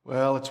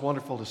it's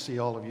wonderful to see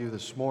all of you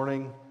this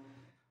morning,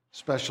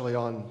 especially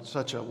on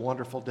such a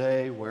wonderful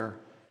day where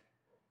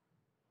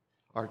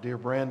our dear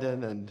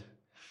Brandon and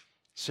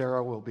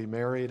Sarah will be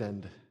married,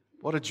 and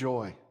what a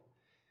joy.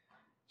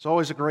 It's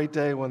always a great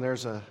day when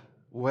there's a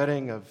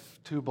wedding of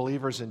two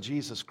believers in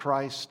Jesus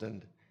Christ,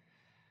 and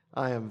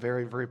I am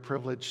very, very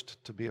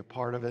privileged to be a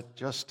part of it,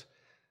 just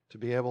to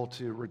be able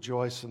to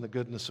rejoice in the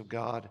goodness of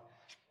God.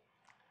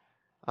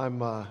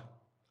 I'm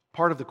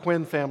part of the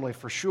Quinn family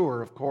for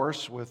sure, of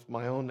course, with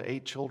my own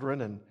 8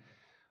 children and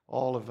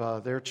all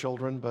of their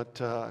children, but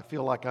I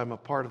feel like I'm a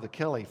part of the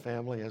Kelly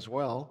family as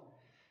well,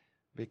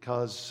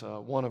 because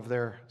one of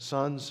their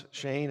sons,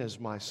 Shane, is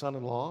my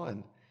son-in-law,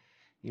 and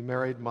he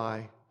married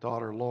my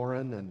daughter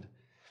Lauren, and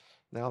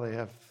now they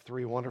have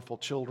 3 wonderful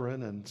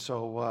children, and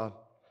so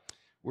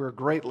we're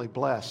greatly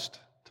blessed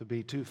to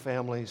be 2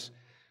 families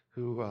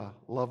who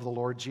love the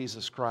Lord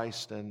Jesus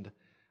Christ and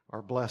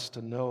are blessed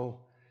to know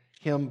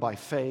Him by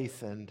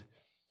faith. And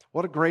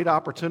what a great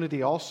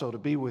opportunity also to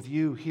be with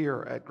you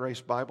here at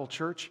Grace Bible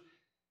Church.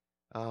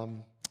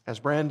 As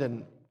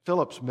Brandon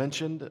Phillips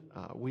mentioned,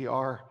 we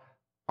are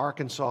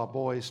Arkansas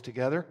boys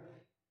together,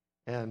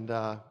 and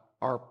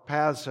our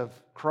paths have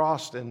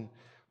crossed in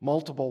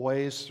multiple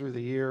ways through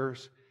the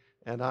years,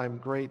 and I'm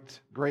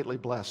greatly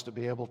blessed to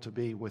be able to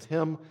be with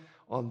him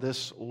on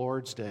this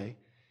Lord's Day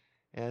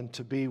and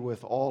to be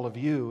with all of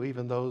you,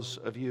 even those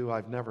of you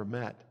I've never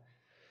met.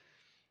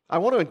 I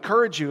want to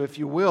encourage you, if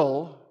you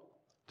will,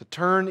 to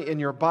turn in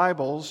your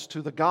Bibles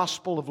to the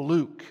Gospel of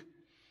Luke.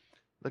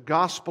 The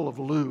Gospel of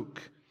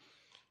Luke.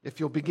 If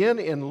you'll begin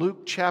in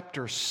Luke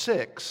chapter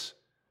 6,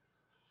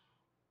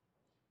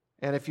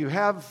 and if you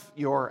have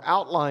your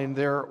outline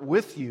there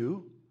with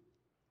you,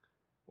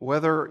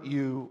 whether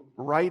you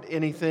write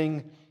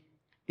anything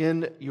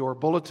in your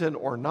bulletin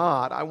or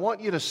not, I want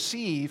you to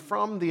see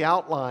from the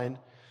outline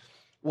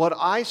what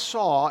I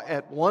saw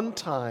at one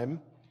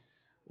time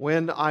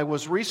when I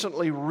was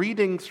recently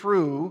reading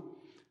through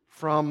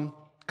from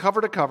cover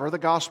to cover the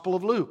Gospel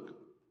of Luke.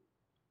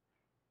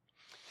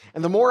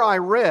 And the more I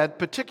read,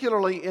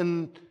 particularly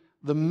in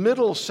the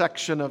middle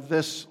section of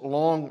this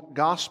long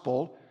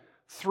gospel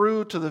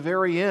through to the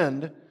very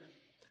end,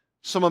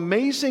 some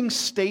amazing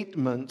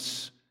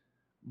statements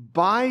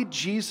by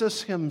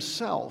Jesus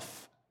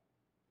Himself.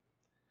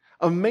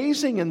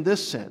 Amazing in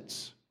this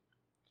sense,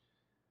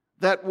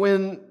 that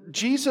when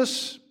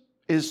Jesus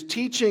is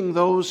teaching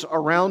those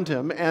around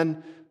Him,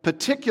 and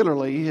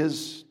particularly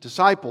His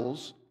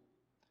disciples,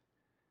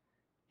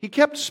 He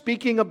kept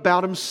speaking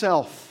about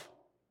Himself.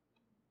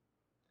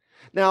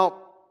 Now,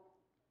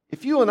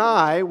 if you and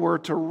I were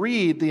to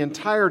read the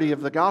entirety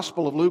of the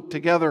Gospel of Luke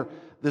together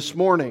this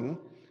morning,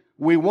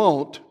 we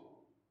won't.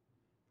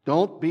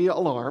 Don't be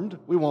alarmed,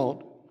 we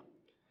won't.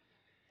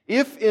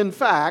 If, in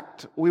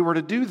fact, we were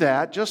to do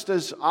that, just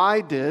as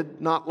I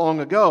did not long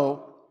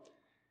ago,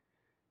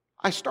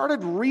 I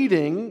started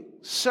reading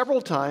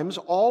several times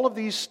all of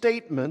these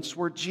statements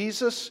where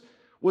Jesus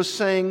was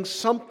saying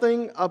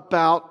something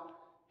about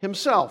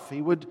Himself.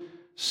 He would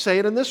say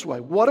it in this way: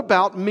 "What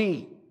about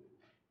me?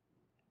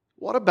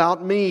 What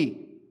about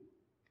me?"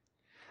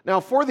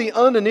 Now, for the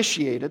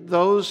uninitiated,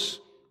 those,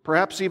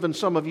 perhaps even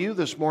some of you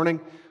this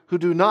morning, who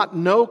do not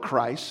know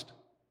Christ,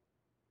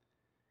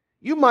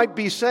 you might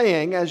be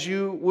saying, as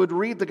you would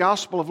read the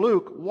Gospel of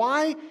Luke,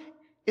 why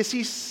is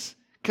He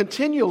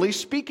continually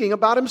speaking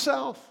about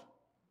Himself?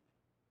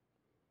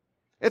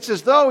 It's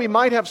as though He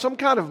might have some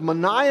kind of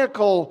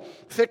maniacal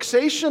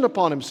fixation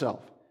upon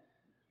Himself,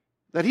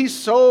 that He's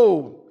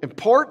so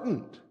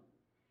important,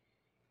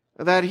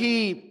 that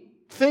He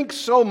thinks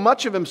so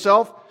much of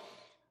Himself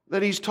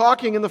that He's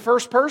talking in the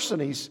first person.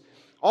 He's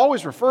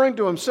always referring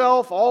to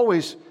Himself,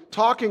 always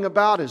talking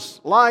about His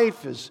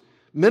life, His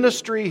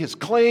ministry, His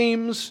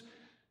claims,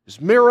 His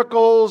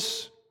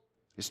miracles,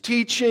 His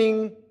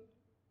teaching.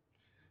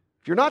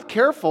 If you're not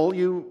careful,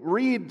 you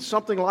read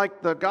something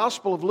like the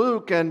Gospel of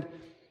Luke, and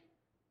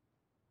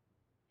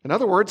in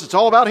other words, it's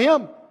all about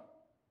Him.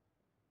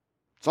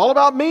 It's all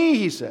about me,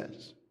 He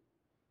says.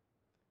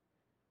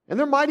 And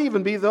there might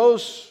even be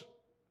those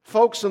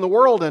folks in the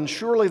world, and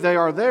surely they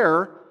are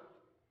there,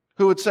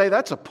 who would say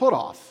that's a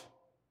put-off.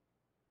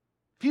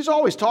 If He's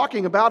always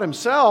talking about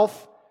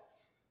Himself,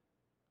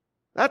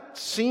 that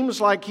seems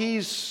like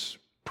He's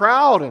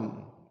proud and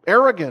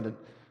arrogant and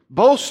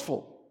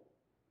boastful.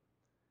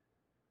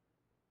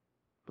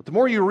 But the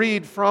more you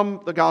read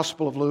from the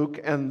Gospel of Luke,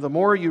 and the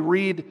more you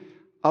read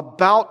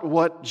about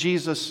what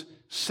Jesus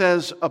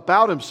says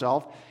about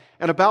Himself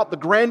and about the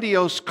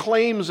grandiose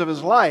claims of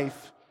His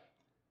life,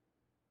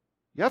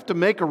 you have to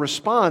make a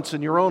response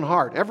in your own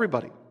heart,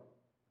 everybody.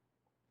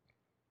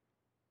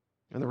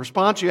 And the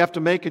response you have to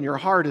make in your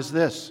heart is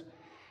this: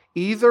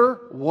 either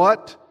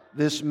what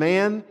this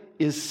man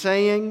is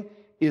saying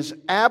is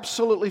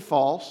absolutely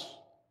false,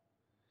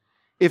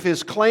 if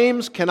his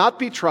claims cannot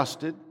be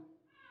trusted,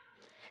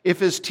 if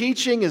his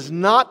teaching is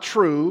not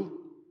true,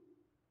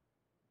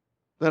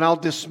 then I'll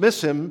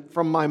dismiss him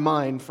from my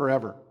mind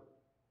forever.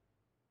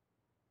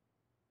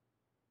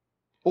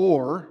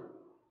 Or,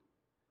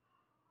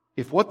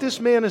 if what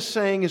this man is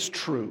saying is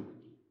true,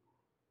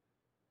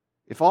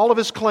 if all of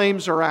his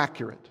claims are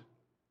accurate,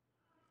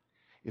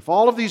 if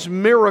all of these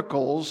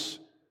miracles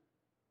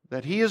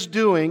that he is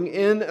doing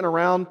in and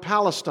around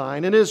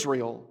Palestine and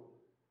Israel,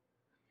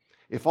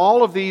 if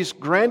all of these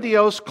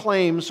grandiose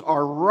claims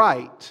are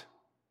right,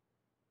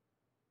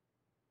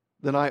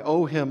 then I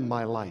owe him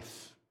my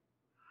life.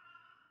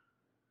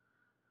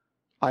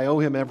 I owe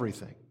him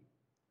everything.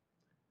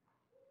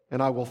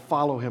 And I will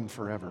follow him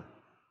forever.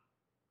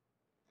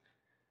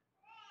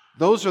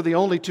 Those are the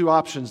only two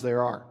options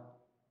there are.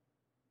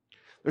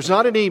 There's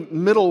not any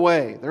middle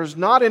way. There's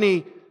not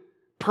any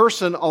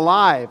person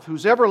alive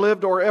who's ever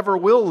lived or ever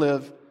will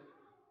live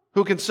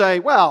who can say,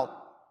 well,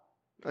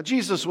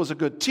 Jesus was a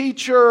good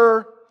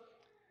teacher.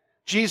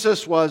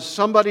 Jesus was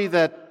somebody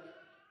that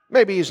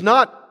maybe he's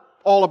not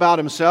all about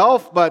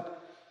himself,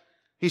 but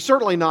he's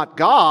certainly not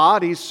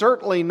God. He's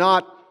certainly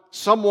not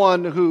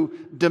someone who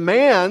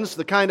demands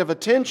the kind of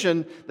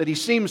attention that he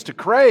seems to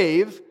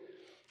crave.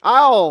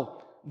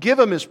 I'll give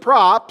him his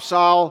props.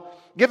 I'll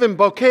give him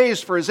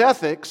bouquets for his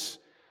ethics.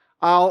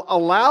 I'll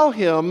allow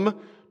him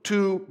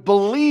to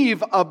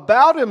believe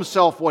about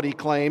himself what he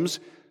claims,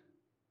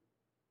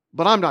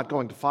 but I'm not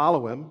going to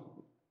follow him.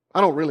 I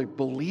don't really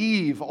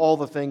believe all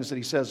the things that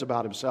he says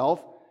about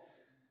himself,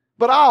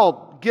 but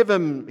I'll give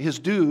him his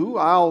due.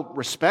 I'll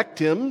respect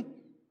him.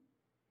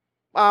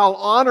 I'll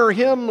honor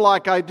him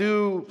like I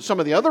do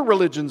some of the other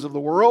religions of the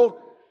world.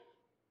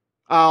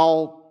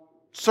 I'll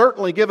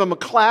certainly give him a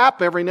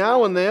clap every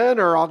now and then,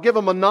 or I'll give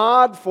him a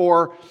nod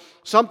for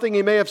something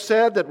he may have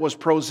said that was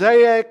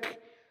prosaic,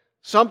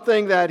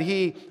 something that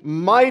he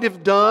might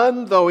have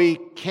done, though he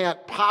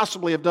can't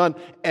possibly have done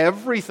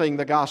everything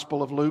the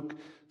Gospel of Luke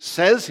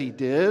says he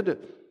did.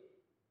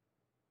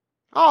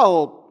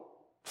 I'll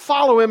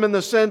follow him in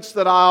the sense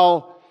that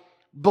I'll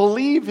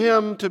believe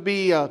him to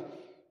be a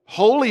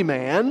holy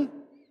man,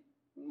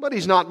 but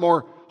he's not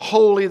more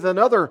holy than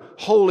other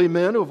holy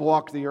men who have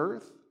walked the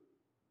earth.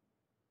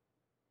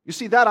 You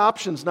see, that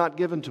option's not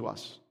given to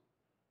us.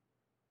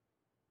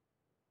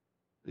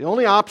 The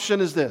only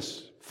option is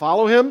this: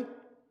 follow him.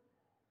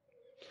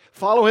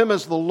 Follow him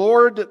as the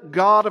Lord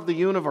God of the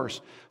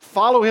universe.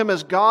 Follow him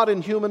as God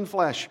in human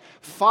flesh.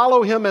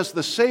 Follow him as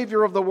the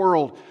Savior of the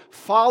world.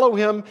 Follow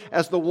him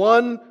as the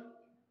one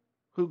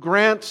who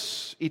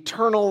grants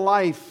eternal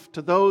life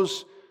to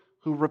those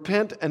who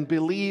repent and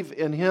believe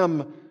in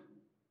him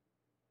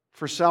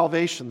for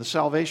salvation, the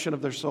salvation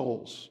of their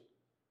souls,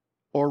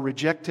 or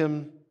reject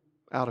him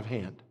out of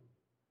hand.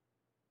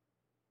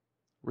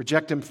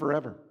 Reject him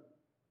forever.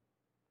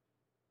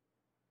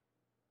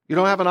 You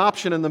don't have an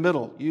option in the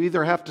middle. You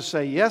either have to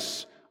say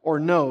yes or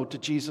no to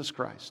Jesus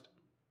Christ.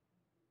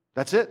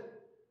 That's it.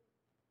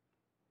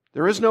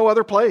 There is no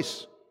other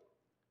place.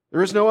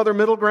 There is no other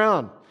middle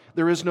ground.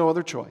 There is no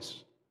other choice.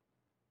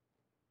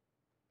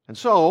 And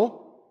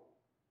so,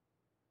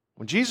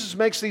 when Jesus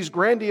makes these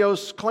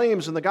grandiose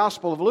claims in the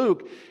Gospel of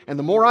Luke, and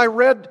the more I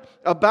read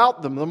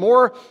about them, the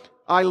more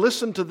I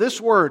listened to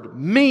this word,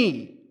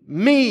 me,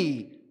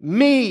 me,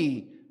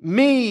 me,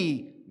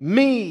 me,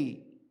 me,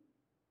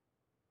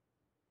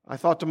 I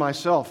thought to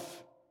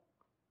myself,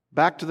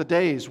 back to the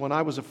days when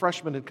I was a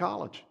freshman in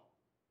college.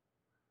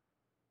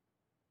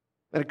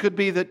 And it could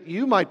be that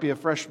you might be a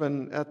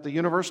freshman at the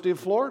University of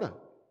Florida.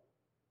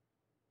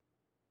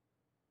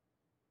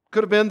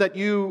 Could have been that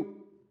you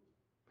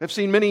have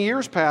seen many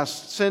years pass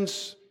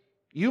since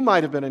you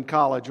might have been in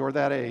college or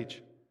that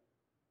age.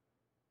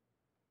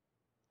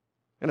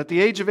 And at the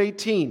age of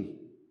 18,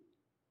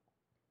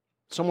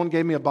 someone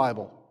gave me a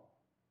Bible.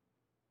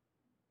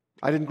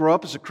 I didn't grow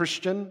up as a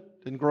Christian.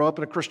 Didn't grow up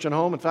in a Christian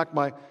home. In fact,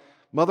 my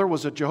mother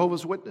was a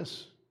Jehovah's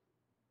Witness.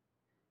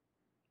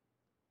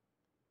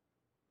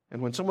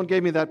 And when someone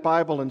gave me that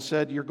Bible and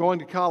said, "You're going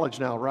to college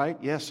now, right?"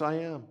 "Yes, I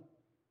am."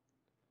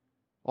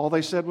 All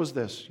they said was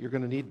this: "You're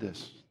going to need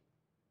this.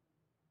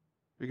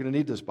 You're going to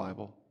need this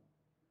Bible."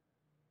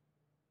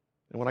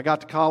 And when I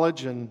got to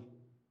college and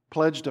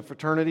pledged a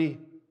fraternity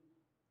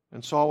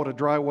and saw what a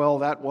dry well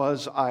that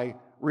was, I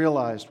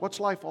realized,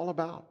 what's life all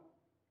about?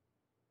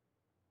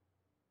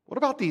 What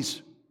about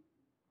these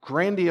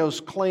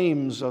grandiose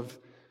claims of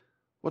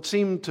what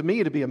seemed to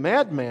me to be a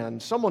madman,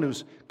 someone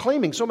who's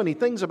claiming so many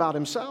things about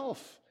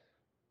himself,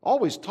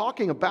 always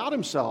talking about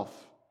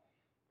himself,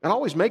 and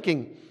always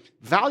making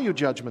value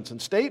judgments and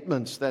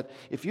statements that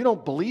if you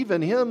don't believe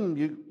in him,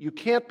 you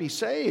can't be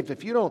saved.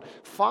 If you don't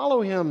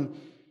follow him,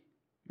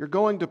 you're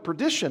going to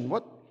perdition.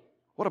 What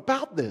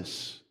about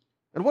this?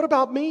 And what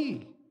about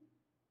me?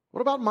 What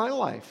about my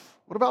life?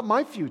 What about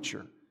my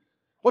future?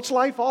 What's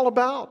life all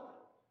about?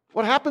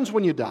 What happens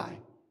when you die?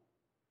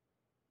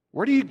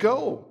 Where do you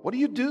go? What do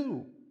you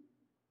do?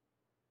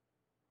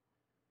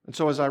 And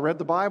so as I read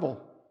the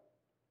Bible,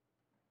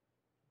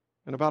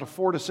 in about a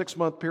 4 to 6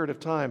 month period of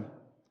time,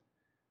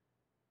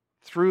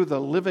 through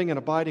the living and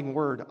abiding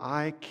Word,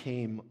 I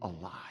came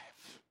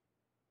alive.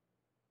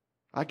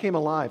 I came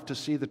alive to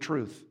see the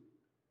truth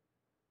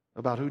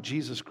about who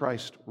Jesus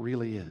Christ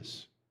really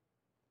is.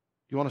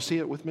 You want to see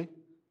it with me?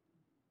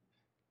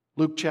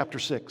 Luke chapter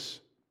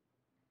 6.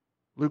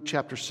 Luke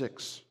chapter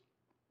 6.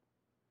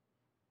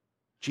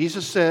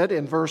 Jesus said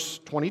in verse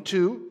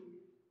 22,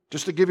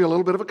 just to give you a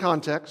little bit of a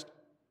context,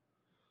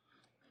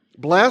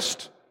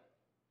 "Blessed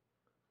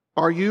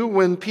are you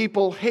when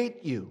people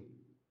hate you,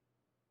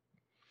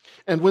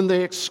 and when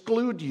they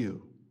exclude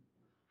you,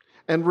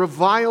 and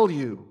revile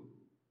you,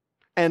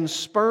 and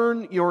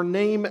spurn your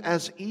name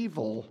as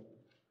evil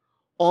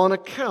on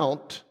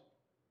account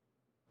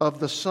of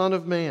the Son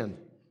of Man.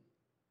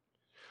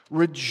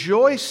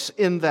 Rejoice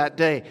in that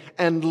day,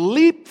 and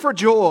leap for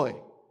joy.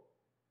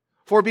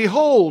 For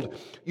behold,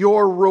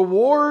 your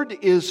reward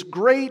is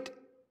great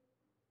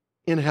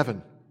in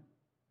heaven."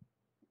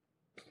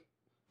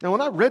 Now,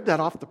 when I read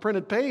that off the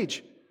printed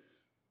page,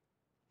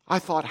 I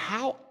thought,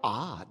 how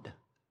odd.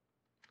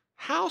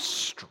 How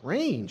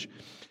strange.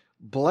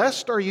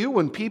 Blessed are you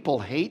when people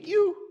hate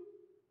you?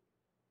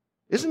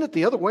 Isn't it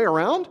the other way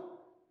around?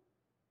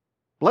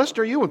 Blessed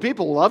are you when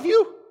people love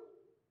you?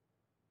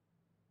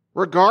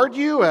 Regard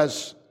you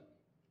as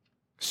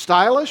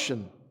stylish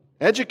and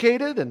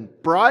educated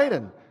and bright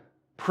and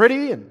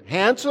pretty and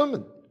handsome.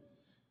 And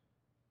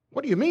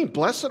what do you mean?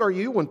 Blessed are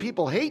you when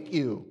people hate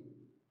you,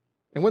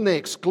 and when they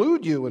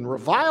exclude you and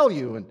revile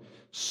you and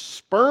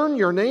spurn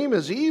your name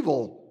as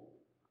evil.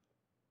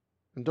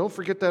 And don't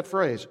forget that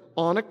phrase,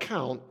 on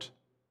account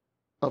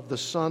of the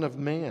Son of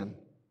Man.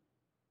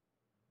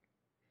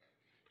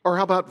 Or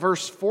how about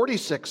verse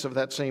 46 of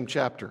that same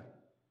chapter?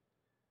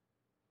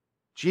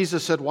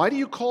 Jesus said, "Why do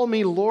you call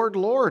me Lord,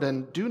 Lord,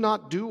 and do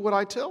not do what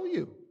I tell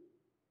you?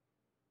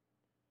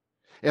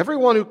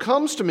 Everyone who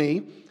comes to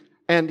me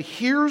and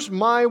hears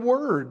my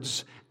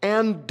words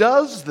and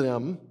does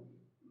them,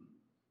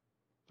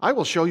 I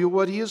will show you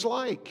what he is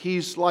like.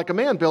 He's like a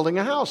man building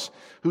a house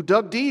who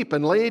dug deep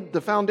and laid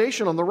the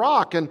foundation on the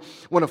rock. And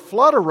when a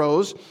flood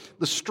arose,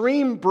 the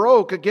stream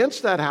broke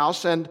against that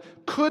house and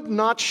could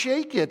not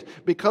shake it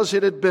because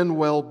it had been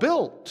well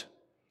built.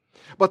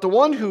 But the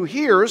one who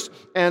hears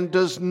and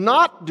does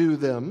not do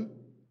them,"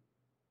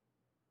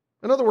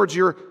 in other words,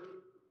 you're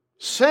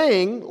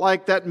saying,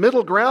 like that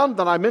middle ground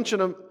that I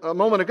mentioned a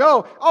moment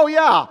ago, "Oh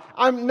yeah,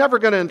 I'm never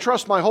going to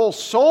entrust my whole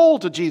soul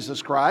to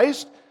Jesus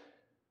Christ.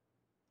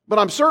 But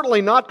I'm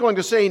certainly not going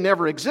to say he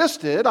never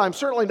existed. I'm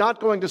certainly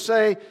not going to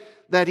say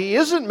that he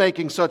isn't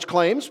making such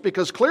claims,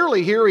 because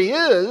clearly here he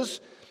is,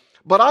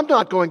 but I'm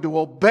not going to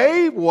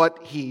obey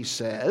what he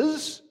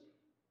says."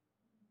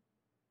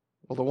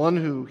 Well, the one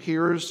who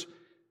hears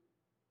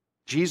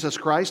Jesus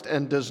Christ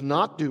and does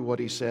not do what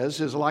he says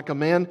is like a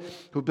man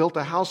who built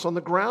a house on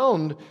the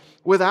ground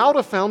without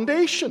a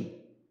foundation.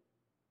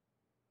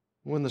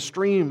 When the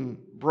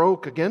stream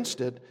broke against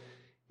it,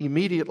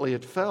 immediately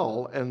it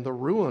fell, and the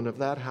ruin of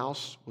that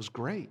house was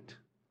great.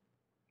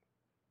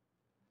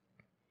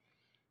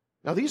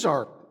 Now, these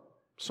are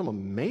some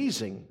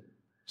amazing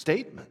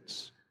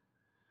statements.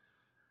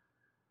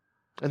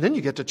 And then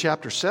you get to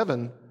chapter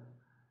 7,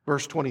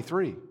 verse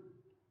 23,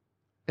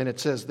 and it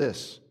says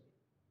this.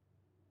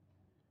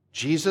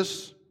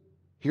 Jesus,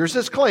 here's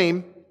his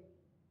claim,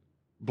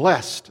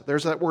 blessed,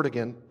 there's that word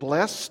again,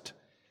 blessed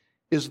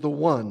is the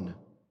one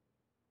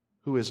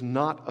who is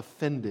not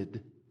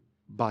offended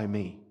by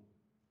me.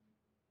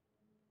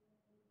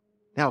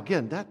 Now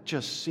again, that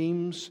just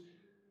seems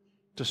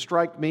to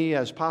strike me,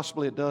 as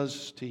possibly it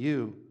does to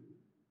you,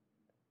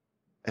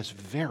 as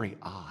very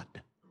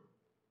odd.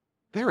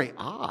 Very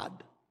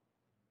odd.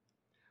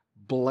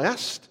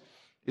 Blessed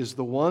is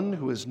the one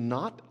who is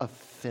not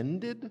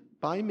offended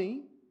by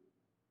me.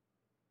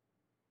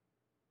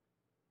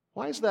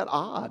 Why is that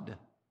odd?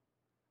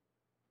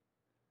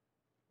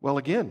 Well,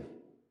 again,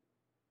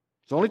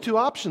 there's only two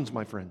options,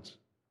 my friends.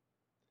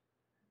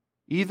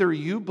 Either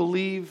you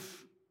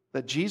believe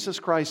that Jesus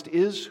Christ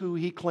is who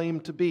he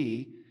claimed to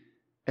be,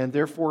 and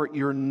therefore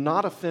you're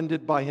not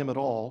offended by him at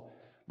all,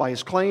 by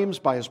his claims,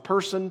 by his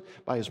person,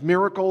 by his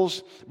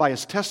miracles, by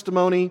his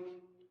testimony,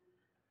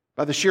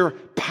 by the sheer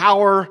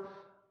power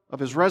of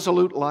his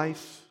resolute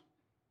life,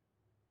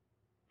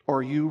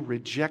 or you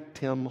reject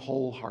him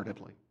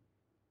wholeheartedly.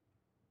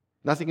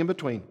 Nothing in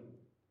between.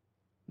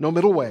 No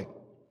middle way.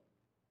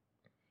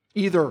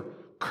 Either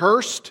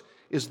cursed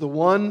is the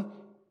one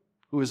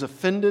who is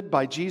offended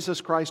by Jesus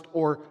Christ,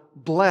 or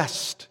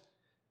blessed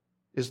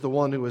is the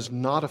one who is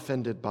not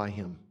offended by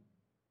him.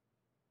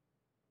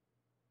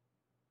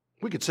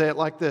 We could say it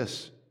like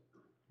this: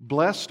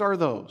 blessed are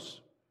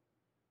those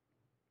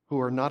who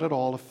are not at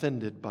all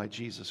offended by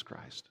Jesus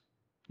Christ.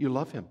 You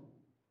love him.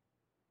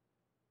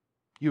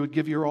 You would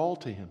give your all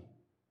to him.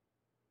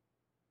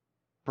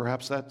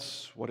 Perhaps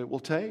that's what it will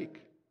take.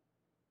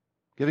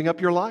 Giving up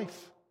your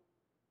life.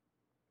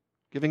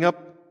 Giving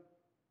up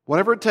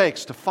whatever it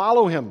takes to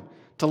follow him,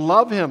 to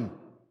love him,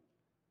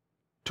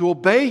 to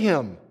obey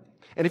him.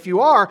 And if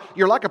you are,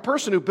 you're like a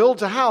person who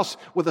builds a house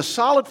with a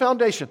solid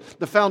foundation,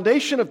 the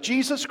foundation of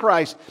Jesus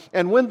Christ.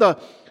 And when the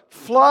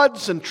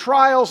floods and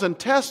trials and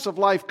tests of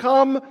life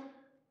come,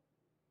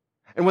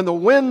 and when the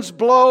winds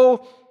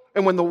blow,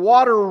 and when the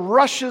water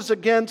rushes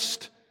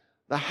against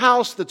the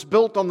house that's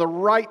built on the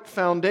right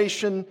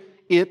foundation,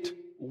 it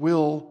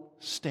will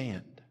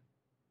stand.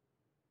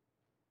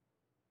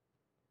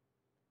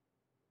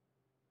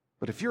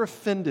 But if you're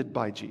offended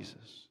by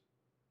Jesus,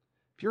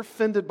 if you're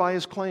offended by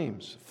His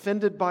claims,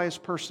 offended by His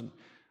person,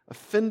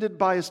 offended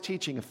by His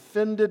teaching,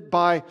 offended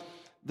by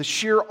the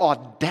sheer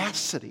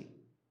audacity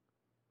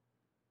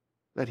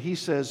that He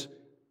says,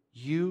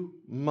 you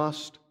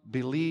must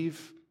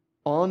believe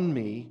on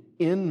me,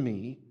 in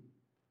me,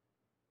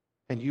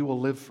 and you will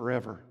live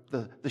forever.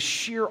 The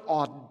sheer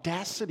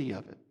audacity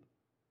of it.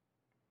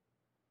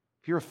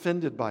 If you're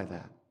offended by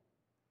that,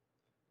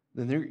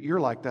 then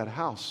you're like that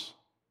house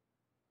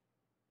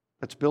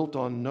that's built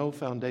on no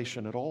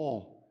foundation at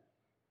all.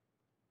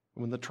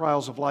 When the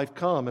trials of life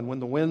come and when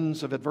the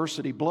winds of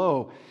adversity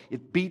blow,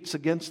 it beats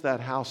against that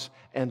house,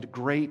 and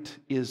great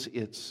is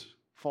its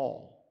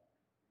fall.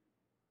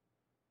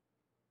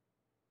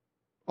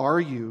 Are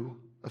you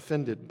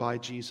offended by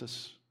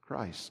Jesus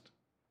Christ?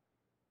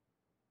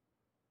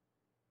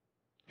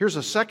 Here's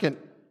a second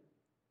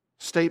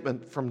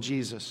statement from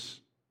Jesus.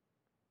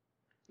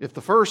 If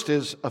the first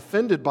is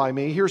offended by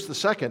me, here's the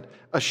second,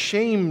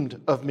 ashamed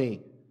of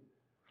me.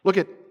 Look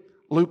at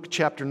Luke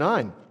chapter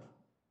 9.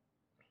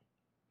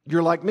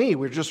 You're like me.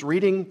 We're just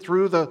reading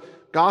through the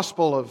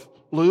Gospel of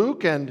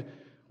Luke, and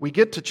we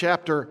get to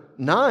chapter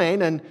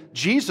 9, and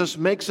Jesus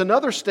makes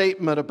another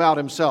statement about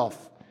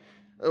Himself.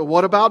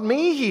 What about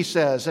me, He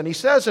says. And He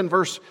says in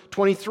verse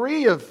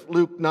 23 of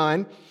Luke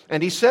 9,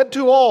 and He said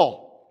to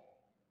all,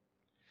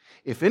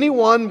 if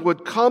anyone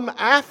would come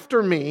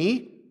after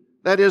me,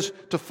 that is,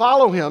 to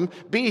follow Him,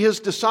 be His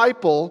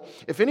disciple,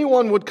 if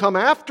anyone would come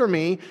after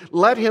me,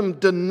 let him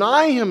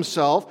deny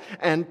himself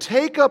and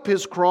take up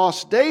his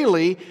cross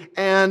daily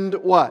and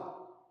what?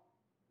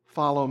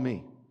 Follow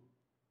me.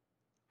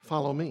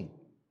 Follow me.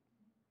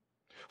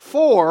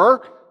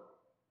 For,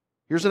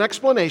 here's an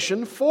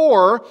explanation,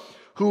 for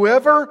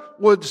whoever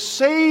would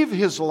save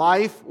his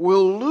life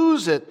will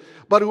lose it.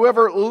 But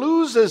whoever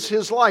loses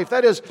his life,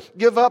 that is,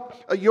 give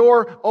up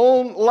your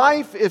own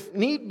life if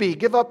need be,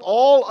 give up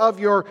all of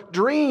your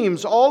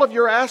dreams, all of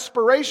your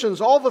aspirations,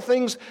 all the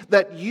things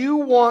that you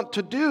want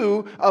to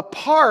do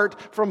apart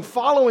from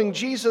following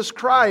Jesus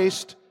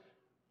Christ,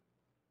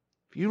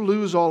 if you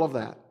lose all of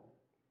that,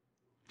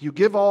 if you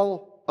give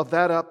all of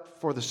that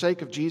up for the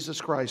sake of Jesus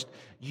Christ,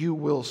 you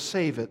will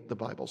save it, the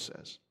Bible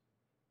says.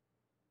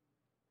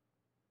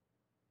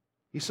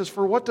 He says,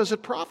 for what does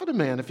it profit a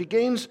man if he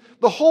gains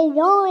the whole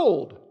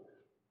world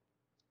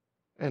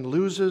and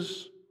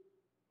loses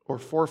or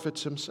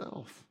forfeits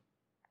himself?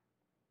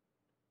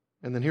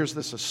 And then here's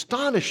this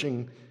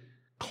astonishing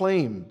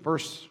claim,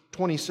 verse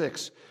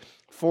 26.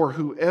 For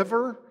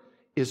whoever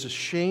is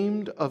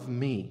ashamed of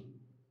me,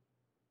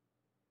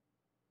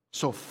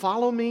 so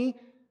follow me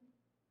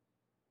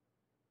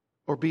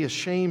or be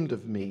ashamed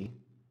of me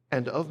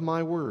and of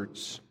my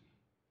words,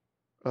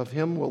 of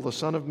him will the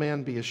Son of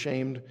Man be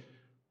ashamed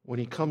when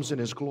He comes in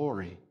His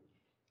glory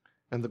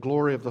and the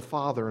glory of the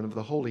Father and of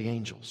the holy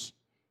angels.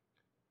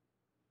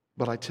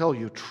 But I tell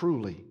you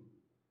truly,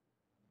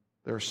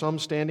 there are some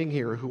standing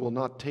here who will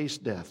not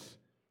taste death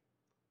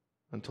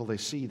until they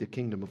see the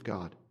kingdom of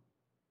God.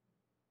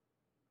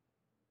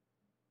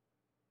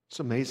 It's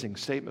an amazing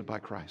statement by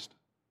Christ.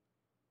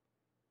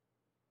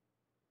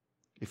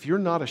 If you're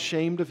not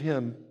ashamed of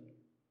Him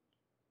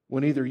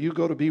when either you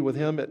go to be with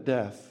Him at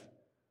death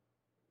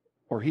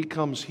or He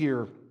comes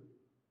here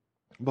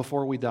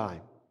before we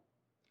die,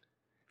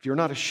 if you're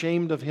not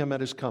ashamed of Him at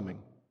His coming,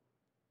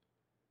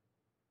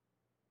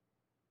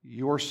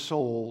 your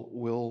soul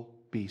will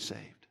be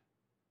saved.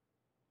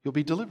 You'll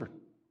be delivered.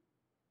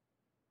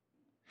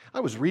 I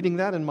was reading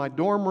that in my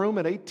dorm room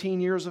at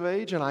 18 years of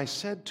age, and I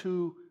said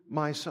to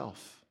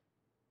myself,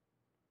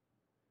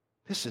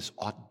 this is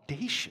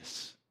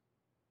audacious.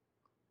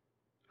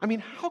 I mean,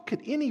 how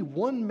could any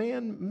one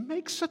man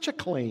make such a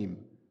claim?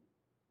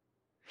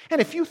 And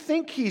if you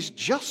think he's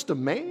just a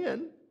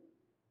man,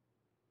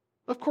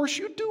 of course,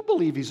 you do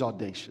believe he's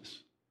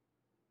audacious.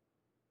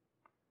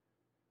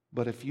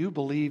 But if you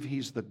believe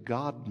he's the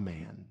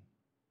God-man,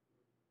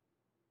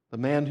 the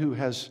man who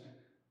has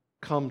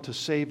come to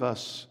save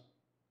us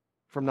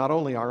from not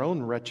only our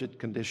own wretched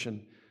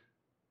condition,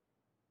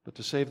 but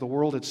to save the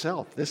world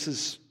itself, this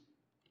is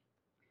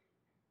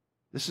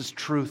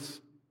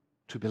truth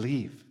to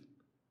believe.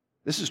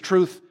 This is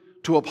truth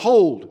to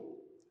uphold.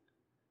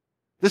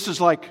 This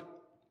is like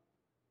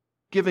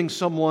giving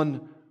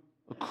someone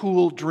a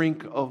cool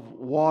drink of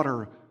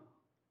water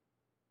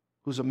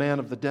who's a man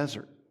of the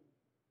desert,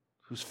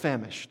 who's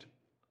famished,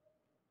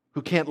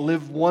 who can't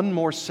live one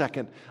more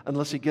second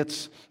unless he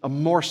gets a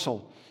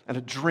morsel and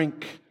a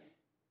drink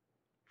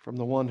from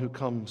the one who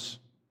comes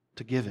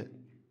to give it.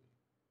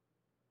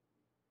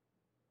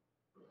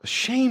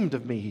 Ashamed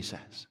of me, he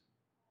says.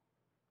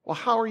 Well,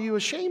 how are you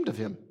ashamed of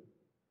Him?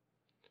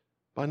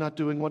 By not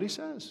doing what He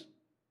says,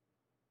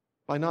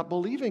 by not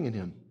believing in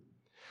Him,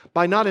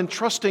 by not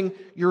entrusting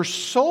your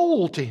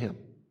soul to Him.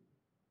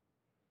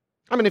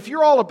 I mean, if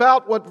you're all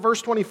about what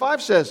verse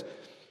 25 says,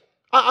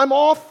 I'm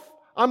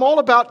all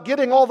about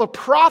getting all the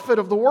profit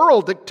of the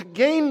world, to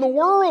gain the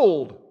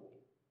world.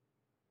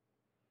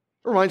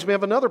 It reminds me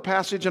of another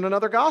passage in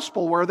another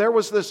gospel where there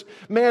was this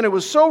man who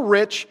was so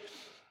rich,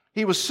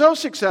 he was so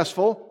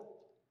successful,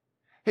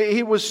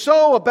 He was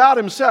so about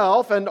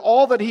himself and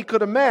all that he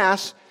could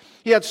amass.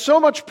 He had so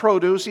much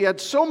produce, he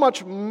had so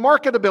much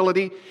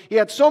marketability, he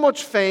had so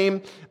much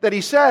fame that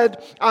he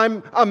said,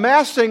 I'm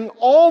amassing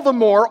all the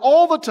more,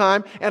 all the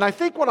time, and I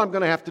think what I'm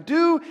going to have to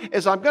do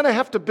is I'm going to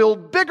have to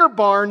build bigger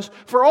barns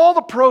for all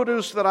the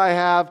produce that I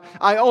have.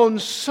 I own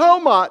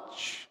so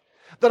much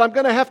that I'm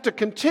going to have to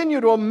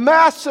continue to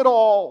amass it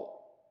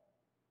all.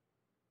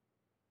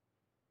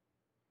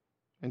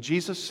 And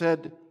Jesus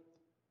said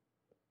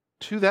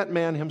to that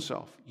man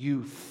himself,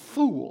 "You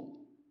fool,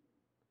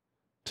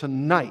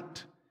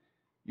 tonight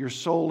your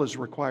soul is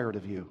required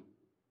of you.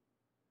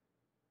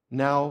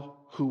 Now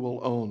who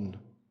will own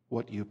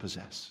what you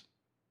possess?"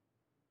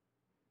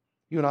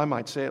 You and I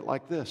might say it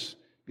like this.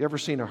 Have you ever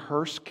seen a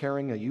hearse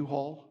carrying a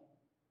U-Haul?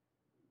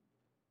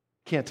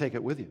 Can't take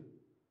it with you.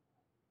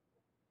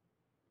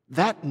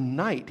 That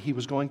night he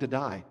was going to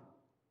die.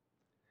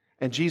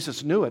 And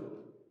Jesus knew it.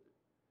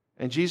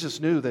 And Jesus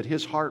knew that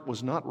his heart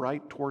was not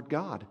right toward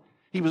God.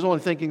 He was only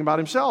thinking about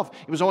himself.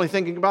 He was only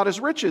thinking about his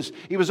riches.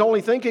 He was only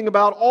thinking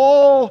about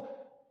all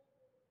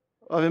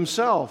of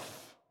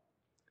himself,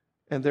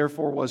 and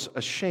therefore was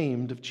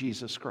ashamed of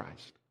Jesus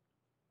Christ.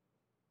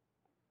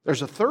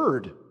 There's a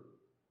third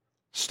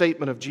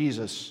statement of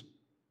Jesus,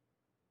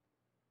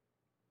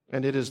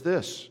 and it is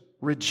this: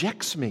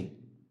 rejects me.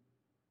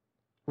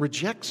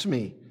 Rejects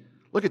me.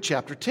 Look at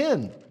chapter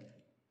 10.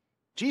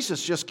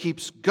 Jesus just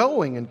keeps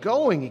going and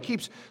going. He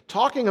keeps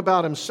talking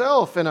about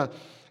himself in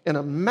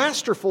a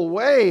masterful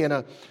way, in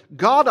a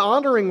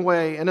God-honoring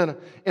way, and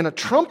in a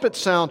trumpet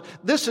sound.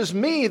 This is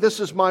me, this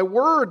is my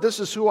word,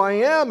 this is who I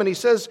am. And he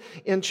says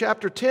in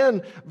chapter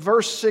 10,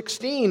 verse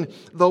 16,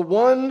 the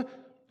one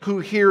who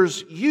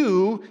hears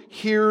you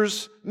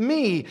hears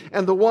me,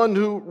 and the one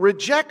who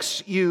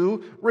rejects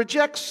you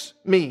rejects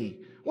me.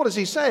 What is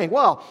he saying?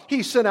 Well,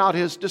 he sent out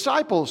his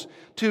disciples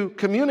to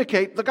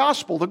communicate the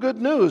gospel, the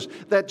good news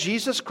that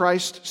Jesus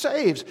Christ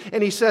saves.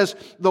 And he says,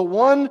 the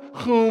one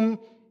whom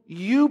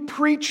you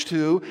preach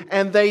to,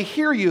 and they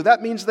hear you.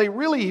 That means they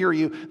really hear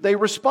you. They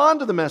respond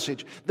to the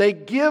message. They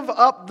give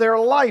up their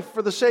life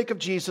for the sake of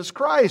Jesus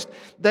Christ.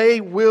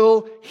 They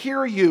will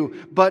hear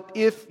you. But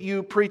if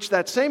you preach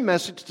that same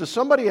message to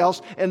somebody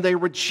else and they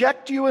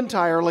reject you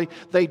entirely,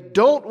 they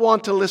don't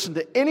want to listen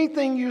to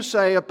anything you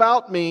say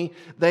about me,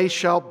 they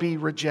shall be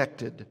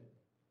rejected.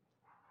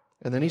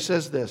 And then he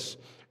says this,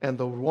 and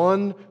the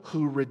one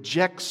who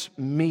rejects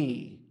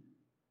me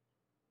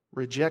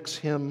rejects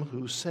him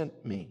who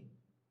sent me.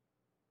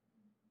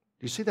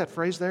 Do you see that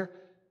phrase there?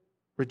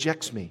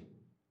 Rejects me.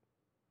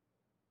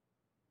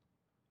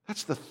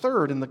 That's the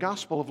third in the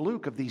Gospel of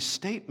Luke of these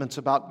statements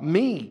about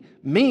me,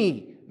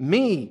 me,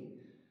 me.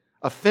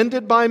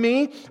 Offended by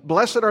me.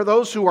 Blessed are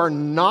those who are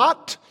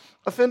not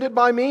offended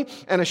by me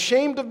and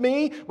ashamed of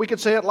me. We could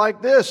say it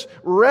like this: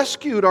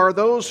 rescued are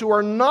those who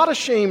are not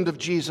ashamed of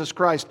Jesus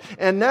Christ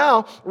and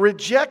now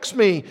rejects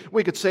me.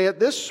 We could say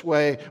it this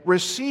way: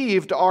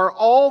 received are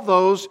all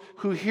those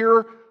who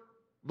hear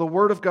the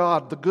Word of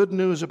God, the good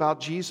news about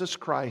Jesus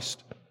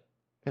Christ,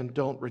 and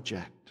don't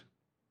reject.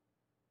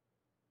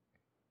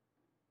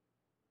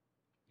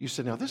 You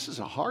said, now this is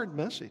a hard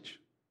message.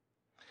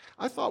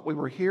 I thought we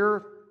were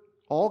here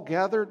all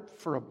gathered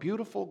for a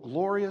beautiful,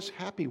 glorious,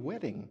 happy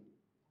wedding.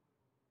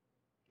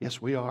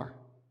 Yes, we are.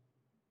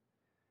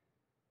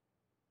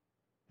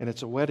 And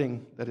it's a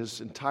wedding that is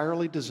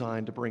entirely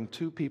designed to bring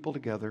two people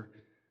together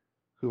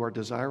who are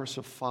desirous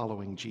of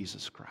following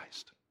Jesus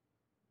Christ.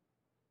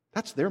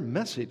 That's their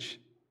message.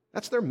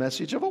 That's their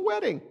message of a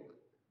wedding.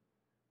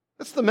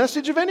 That's the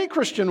message of any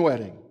Christian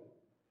wedding.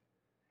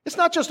 It's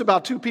not just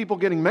about two people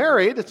getting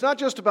married. It's not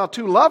just about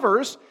two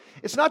lovers.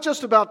 It's not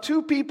just about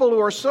two people who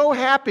are so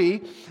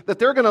happy that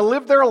they're going to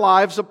live their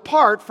lives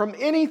apart from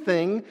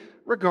anything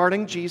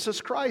regarding Jesus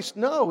Christ.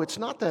 No, it's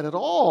not that at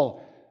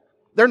all.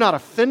 They're not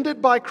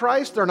offended by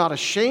Christ. They're not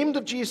ashamed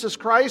of Jesus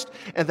Christ.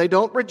 And they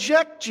don't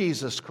reject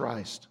Jesus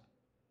Christ.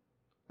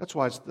 That's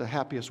why it's the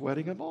happiest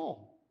wedding of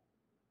all.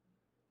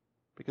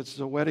 Because it's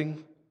a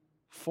wedding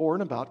for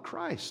and about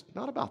Christ,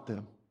 not about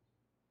them.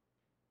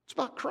 It's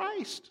about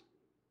Christ.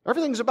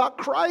 Everything's about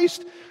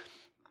Christ.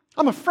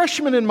 I'm a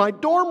freshman in my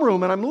dorm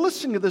room and I'm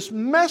listening to this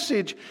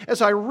message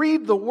as I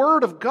read the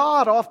Word of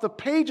God off the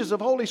pages of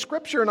Holy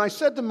Scripture, and I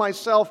said to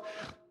myself,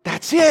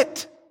 that's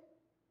it.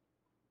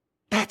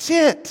 That's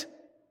it.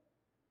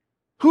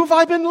 Who have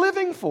I been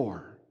living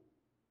for?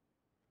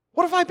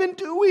 What have I been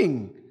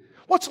doing?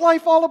 What's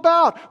life all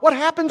about? What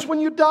happens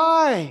when you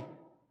die?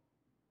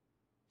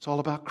 It's all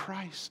about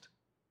Christ.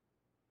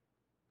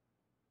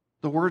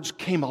 The words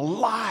came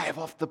alive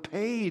off the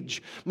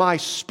page. My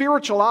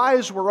spiritual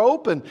eyes were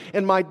open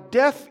and my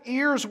deaf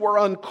ears were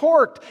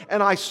uncorked,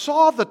 and I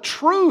saw the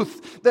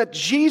truth that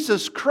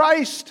Jesus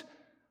Christ,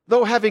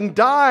 though having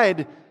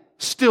died,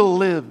 still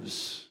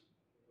lives.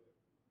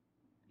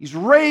 He's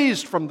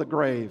raised from the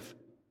grave.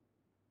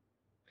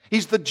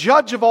 He's the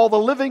judge of all the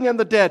living and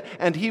the dead,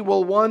 and He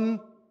will one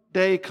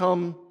day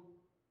come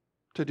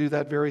to do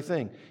that very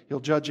thing.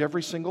 He'll judge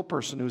every single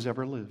person who's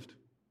ever lived.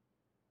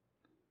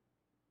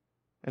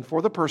 And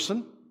for the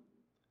person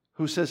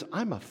who says,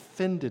 I'm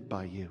offended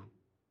by you,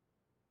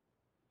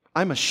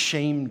 I'm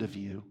ashamed of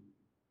you,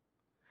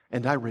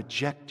 and I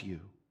reject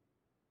you,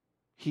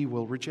 He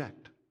will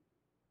reject.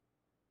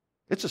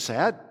 It's a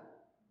sad,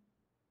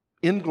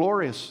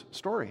 inglorious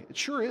story. It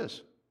sure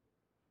is.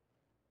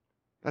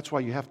 That's why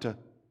you have to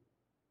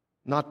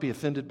not be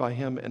offended by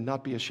Him and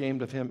not be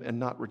ashamed of Him and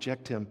not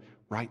reject Him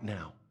right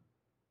now,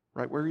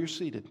 right where you're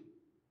seated.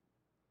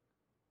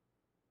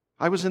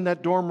 I was in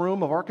that dorm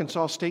room of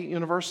Arkansas State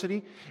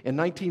University in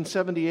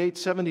 1978,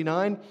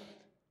 79,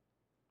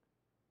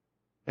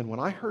 and when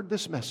I heard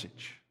this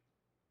message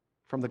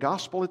from the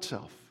gospel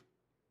itself,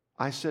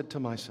 I said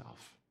to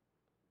myself,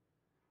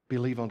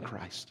 believe on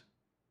Christ.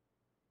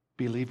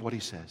 Believe what He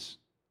says.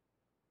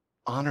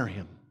 Honor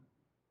Him.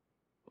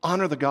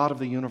 Honor the God of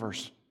the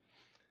universe.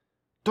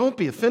 Don't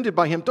be offended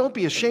by Him. Don't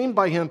be ashamed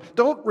by Him.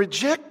 Don't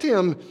reject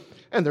Him.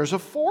 And there's a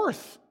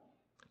fourth.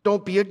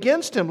 Don't be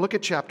against Him. Look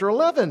at chapter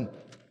 11.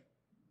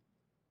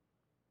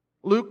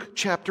 Luke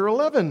chapter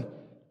 11,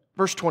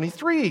 verse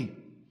 23.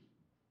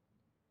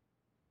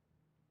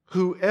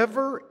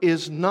 Whoever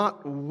is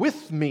not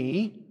with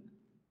me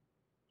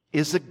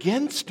is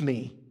against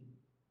me.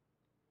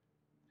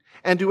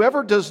 And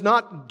whoever does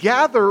not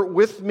gather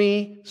with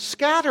me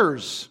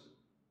scatters.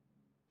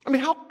 I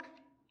mean,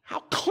 how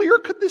clear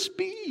could this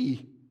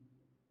be?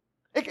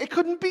 It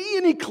couldn't be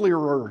any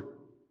clearer.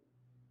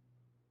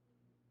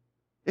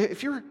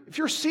 If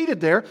you're seated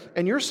there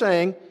and you're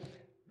saying,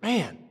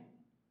 man,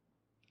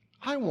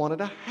 I wanted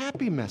a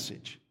happy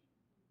message.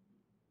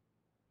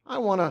 I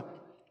want to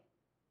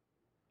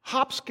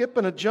hop, skip,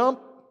 and a jump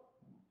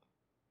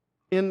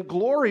in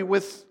glory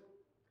with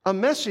a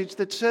message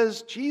that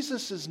says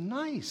Jesus is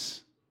nice.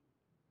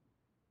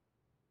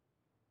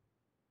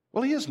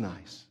 Well, He is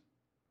nice.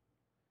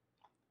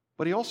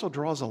 But He also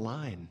draws a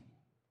line.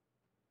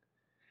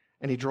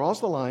 And He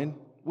draws the line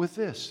with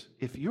this.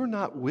 If you're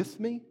not with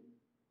me,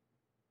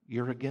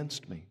 you're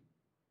against me.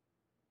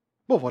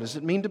 Well, what does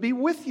it mean to be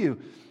with you?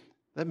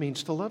 That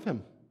means to love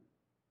Him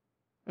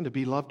and to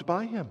be loved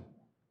by Him.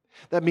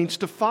 That means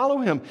to follow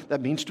Him.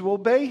 That means to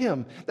obey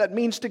Him. That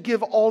means to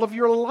give all of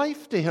your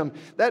life to Him.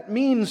 That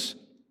means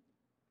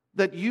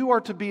that you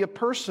are to be a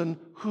person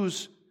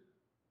who's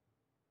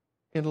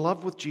in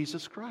love with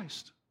Jesus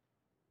Christ.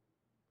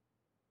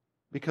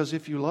 Because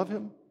if you love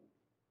Him,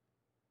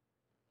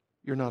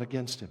 you're not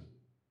against Him.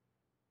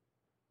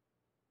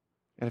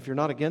 And if you're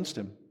not against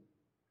Him,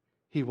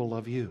 He will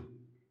love you.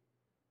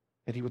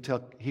 And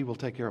He will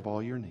take care of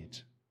all your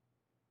needs.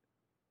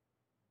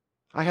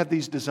 I had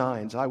these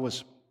designs. I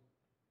was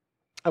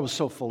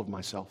so full of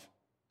myself.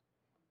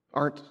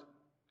 Aren't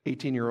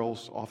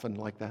 18-year-olds often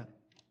like that?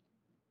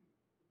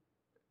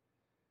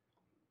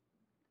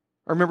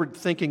 I remember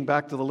thinking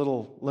back to the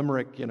little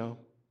limerick,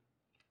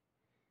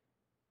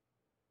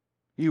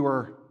 You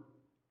were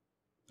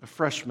a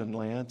freshman,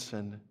 Lance,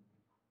 and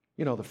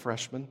the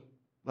freshmen.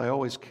 They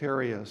always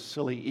carry a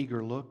silly,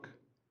 eager look.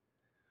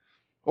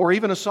 Or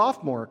even a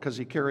sophomore, because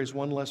he carries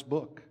one less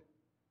book.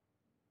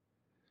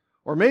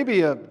 Or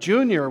maybe a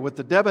junior with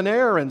the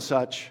debonair and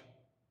such.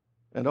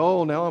 And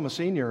now I'm a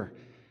senior,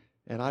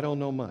 and I don't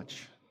know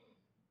much.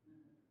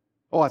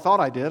 I thought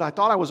I did. I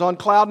thought I was on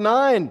cloud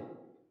 9.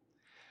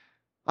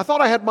 I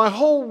thought I had my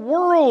whole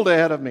world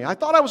ahead of me. I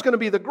thought I was going to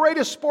be the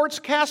greatest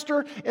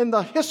sportscaster in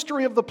the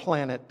history of the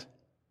planet.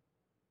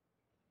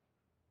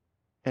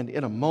 And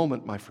in a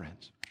moment, my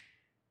friends,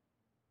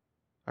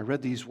 I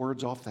read these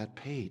words off that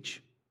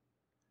page.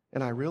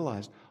 And I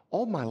realized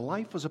all my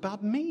life was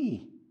about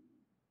me.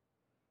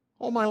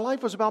 All my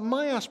life was about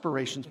my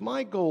aspirations,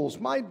 my goals,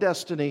 my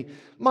destiny,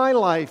 my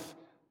life.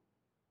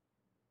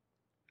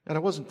 And I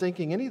wasn't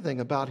thinking anything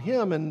about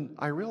Him. And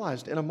I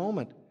realized in a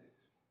moment,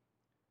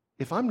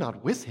 if I'm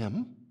not with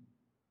Him,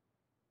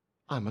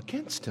 I'm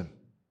against Him.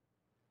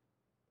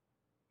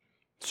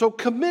 So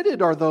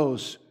committed are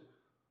those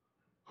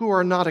who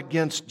are not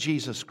against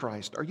Jesus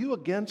Christ. Are you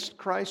against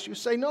Christ? You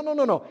say,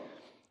 no.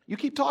 You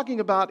keep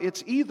talking about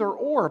it's either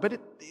or, but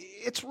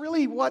it's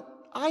really what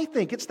I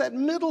think. It's that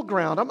middle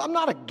ground. I'm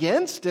not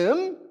against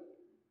Him.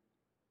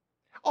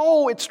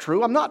 It's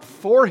true. I'm not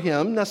for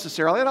Him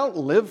necessarily. I don't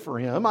live for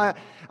Him.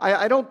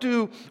 I don't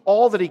do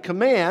all that He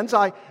commands.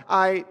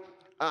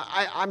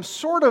 I'm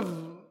sort of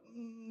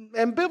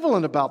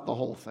ambivalent about the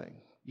whole thing.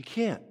 You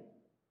can't.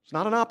 It's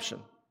not an option.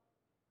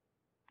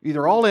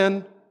 Either all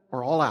in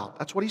or all out.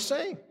 That's what He's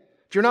saying.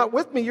 If you're not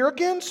with me, you're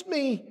against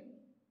me.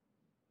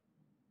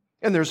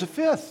 And there's a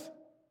fifth.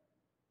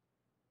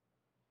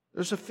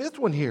 There's a fifth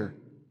one here.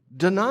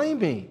 Deny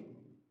me.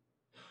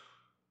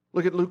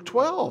 Look at Luke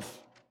 12.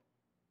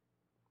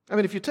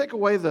 If you take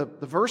away the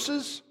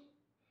verses,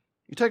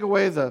 you take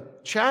away the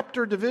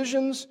chapter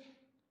divisions,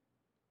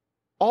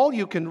 all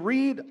you can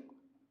read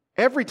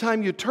every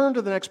time you turn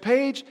to the next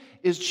page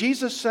is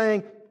Jesus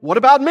saying, what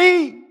about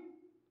me?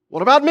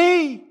 What about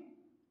me?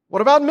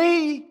 What about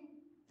me?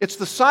 It's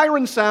the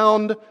siren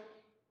sound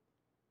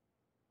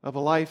of a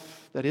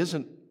life that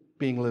isn't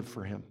being lived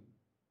for Him.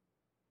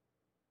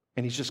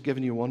 And He's just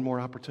given you one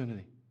more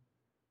opportunity.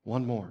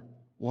 One more.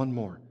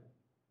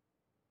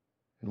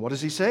 And what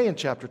does he say in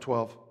chapter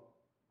 12?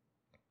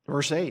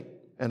 Verse 8,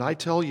 and I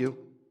tell you,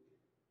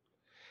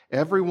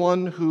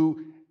 everyone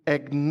who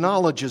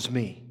acknowledges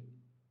me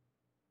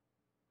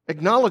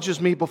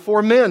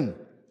before men.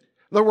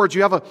 In other words,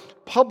 you have a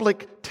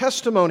public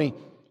testimony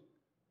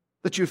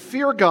that you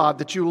fear God,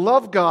 that you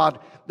love God,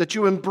 that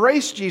you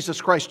embrace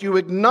Jesus Christ. You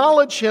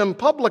acknowledge Him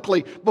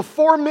publicly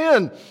before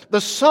men,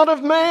 the Son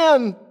of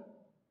Man.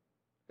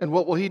 And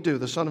what will He do?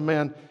 The Son of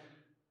Man,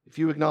 if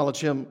you acknowledge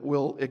Him,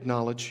 will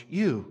acknowledge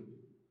you.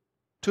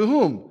 To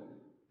whom?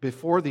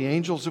 Before the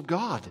angels of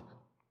God.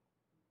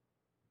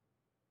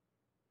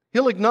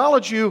 He'll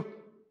acknowledge you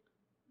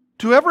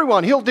to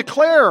everyone. He'll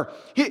declare.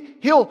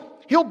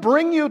 He'll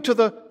bring you to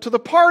the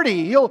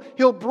party.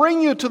 He'll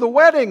bring you to the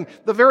wedding,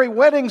 the very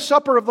wedding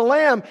supper of the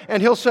Lamb,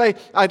 and He'll say,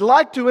 I'd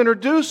like to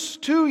introduce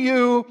to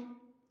you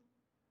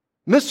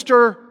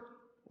Mr.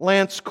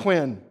 Lance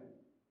Quinn.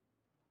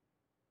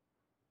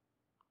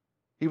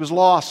 He was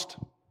lost.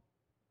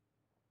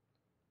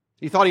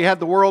 He thought he had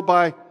the world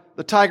by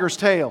the tiger's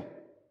tail.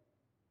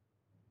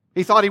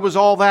 He thought he was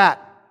all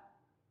that.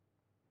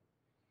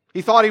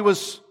 He thought he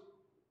was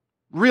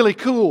really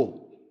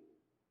cool.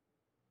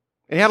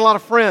 And he had a lot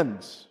of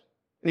friends.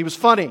 And he was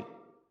funny.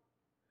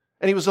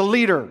 And he was a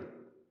leader.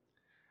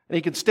 And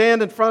he could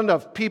stand in front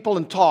of people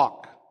and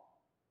talk.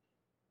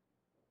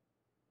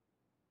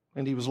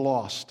 And he was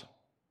lost.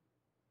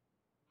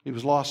 He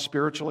was lost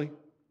spiritually.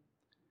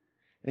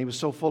 And he was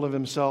so full of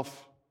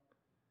himself,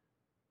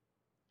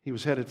 he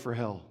was headed for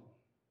hell.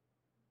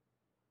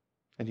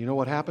 And you know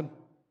what happened?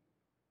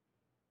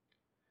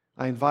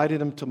 I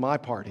invited him to my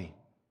party.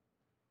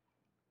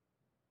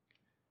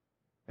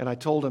 And I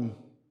told him,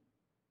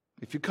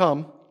 if you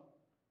come,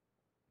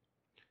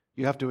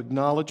 you have to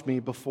acknowledge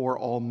me before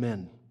all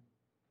men.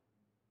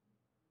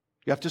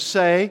 You have to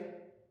say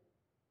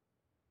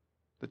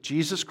that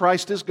Jesus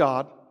Christ is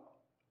God,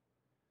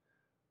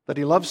 that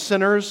He loves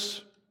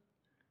sinners,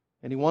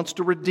 and He wants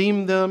to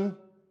redeem them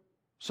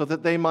so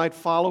that they might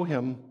follow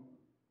Him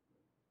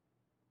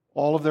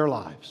all of their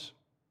lives.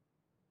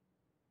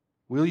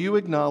 Will you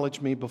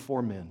acknowledge me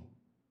before men?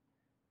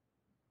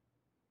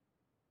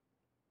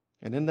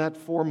 And in that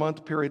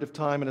 4-month period of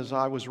time, and as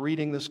I was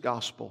reading this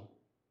gospel,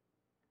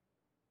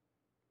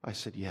 I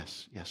said,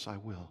 yes, I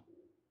will.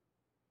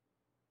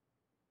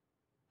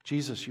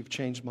 Jesus, you've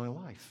changed my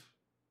life.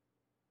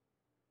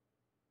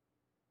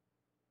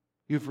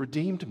 You've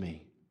redeemed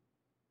me.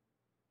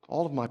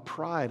 All of my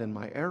pride and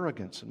my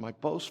arrogance and my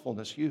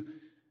boastfulness,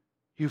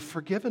 you've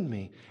forgiven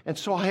me. And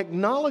so I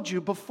acknowledge you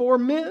before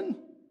men.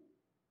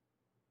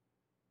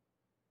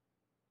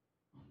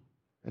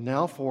 And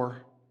now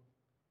for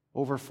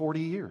over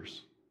 40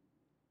 years,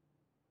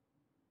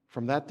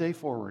 from that day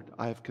forward,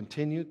 I have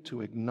continued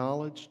to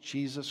acknowledge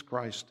Jesus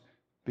Christ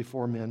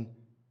before men,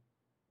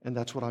 and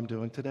that's what I'm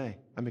doing today.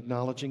 I'm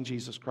acknowledging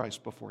Jesus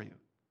Christ before you.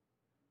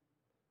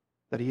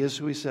 That He is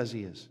who He says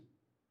He is.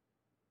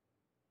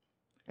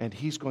 And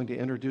He's going to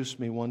introduce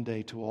me one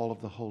day to all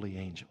of the holy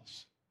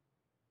angels.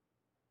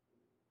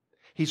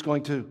 He's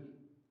going to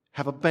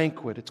have a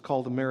banquet. It's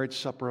called the marriage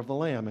supper of the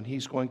Lamb. And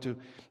He's going to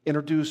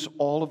introduce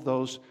all of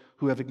those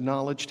who have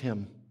acknowledged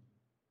Him.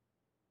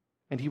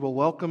 And He will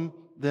welcome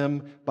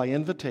them by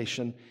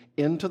invitation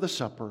into the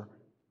supper,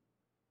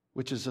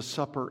 which is a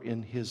supper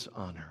in His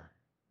honor.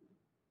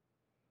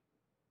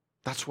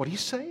 That's what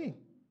He's saying.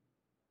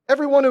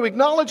 Everyone who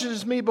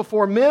acknowledges me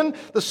before men,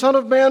 the Son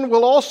of Man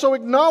will also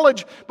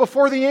acknowledge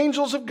before the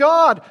angels of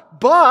God.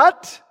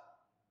 But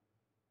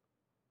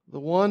the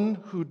one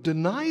who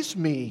denies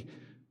me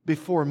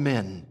before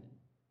men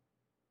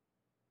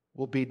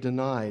will be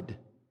denied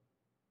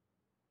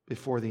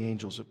before the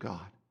angels of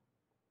God.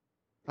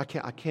 I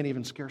can't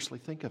even scarcely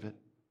think of it.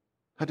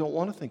 I don't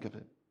want to think of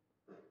it.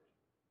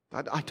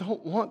 I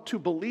don't want to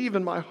believe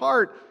in my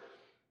heart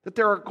that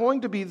there are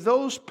going to be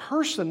those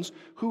persons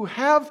who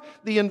have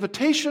the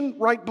invitation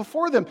right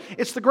before them.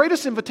 It's the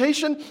greatest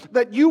invitation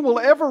that you will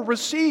ever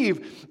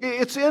receive.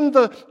 It's in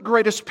the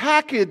greatest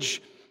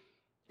package.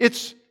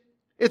 It's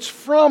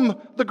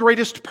from the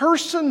greatest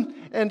person,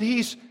 and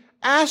He's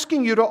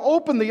asking you to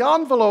open the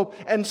envelope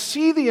and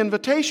see the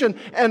invitation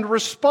and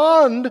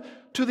respond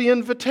to the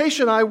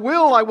invitation. I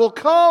will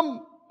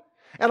come,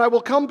 and I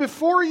will come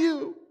before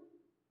you,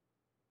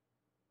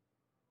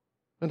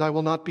 and I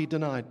will not be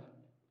denied.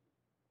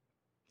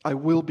 I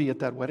will be at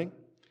that wedding.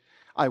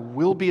 I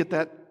will be at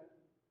that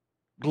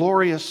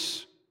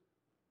glorious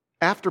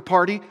after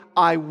party.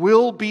 I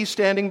will be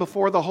standing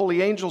before the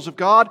holy angels of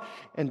God,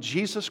 and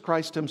Jesus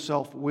Christ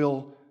Himself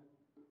will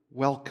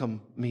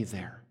welcome me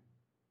there.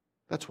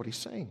 That's what He's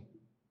saying.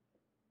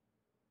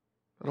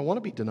 I don't want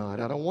to be denied.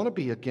 I don't want to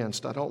be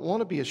against. I don't want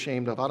to be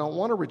ashamed of. I don't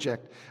want to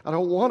reject. I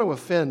don't want to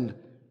offend.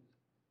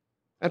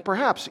 And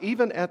perhaps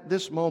even at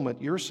this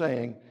moment, you're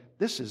saying,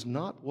 this is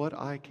not what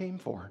I came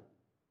for.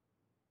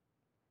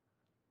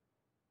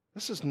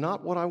 This is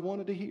not what I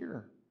wanted to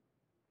hear.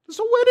 It's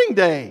a wedding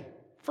day,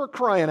 for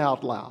crying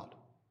out loud.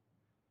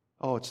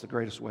 Oh, it's the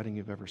greatest wedding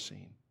you've ever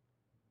seen.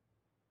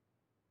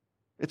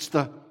 It's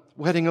the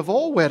wedding of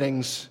all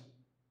weddings.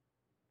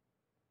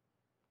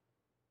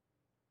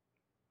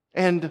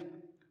 And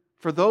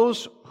for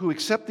those who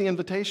accept the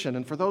invitation,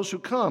 and for those who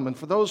come, and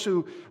for those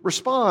who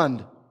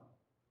respond,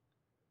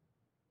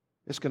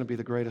 it's going to be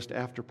the greatest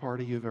after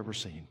party you've ever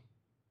seen.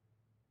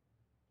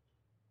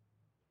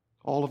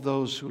 All of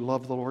those who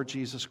love the Lord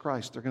Jesus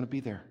Christ, they're going to be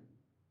there.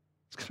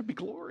 It's going to be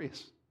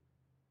glorious.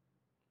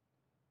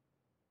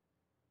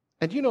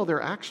 And you know, there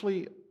are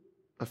actually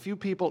a few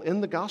people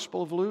in the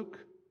Gospel of Luke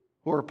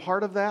who are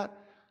part of that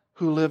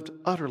who lived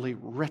utterly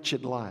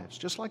wretched lives,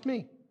 just like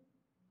me.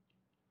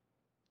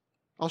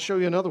 I'll show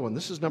you another one.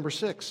 This is number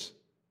 6.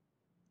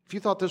 If you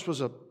thought this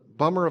was a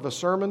bummer of a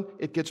sermon,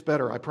 it gets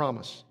better, I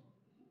promise.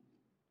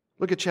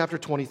 Look at chapter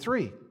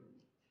 23.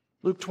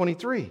 Luke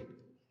 23.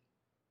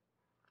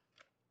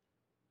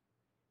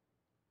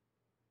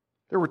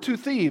 There were 2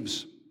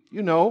 thieves.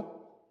 You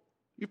know,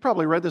 you've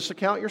probably read this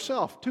account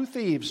yourself. 2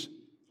 thieves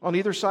on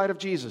either side of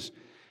Jesus.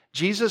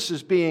 Jesus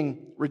is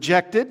being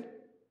rejected.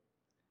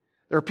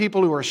 There are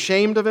people who are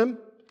ashamed of Him.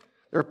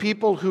 There are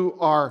people who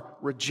are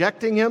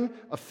rejecting Him,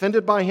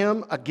 offended by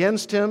Him,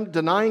 against Him,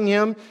 denying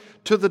Him,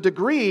 to the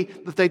degree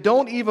that they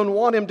don't even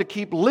want Him to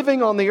keep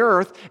living on the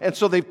earth, and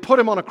so they put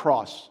Him on a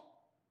cross.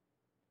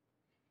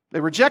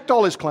 They reject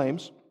all His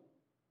claims.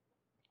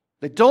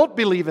 They don't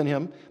believe in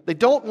Him. They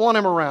don't want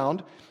Him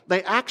around.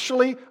 They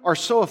actually are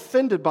so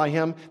offended by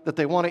Him that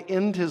they want to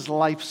end His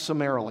life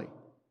summarily.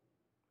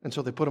 And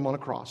so they put Him on a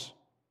cross.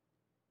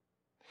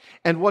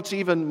 And what's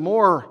even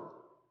more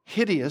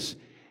hideous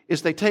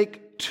is they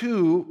take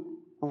 2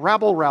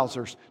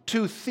 rabble-rousers,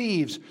 2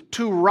 thieves,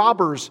 2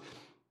 robbers,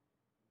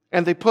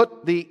 and they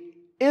put the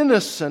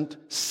innocent,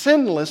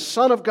 sinless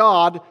Son of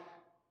God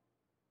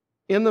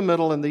in the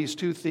middle and these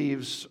 2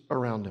 thieves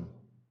around Him.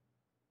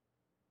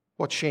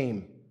 What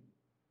shame.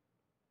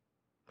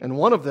 And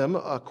one of them,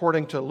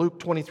 according to Luke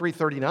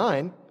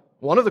 23:39,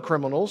 one of the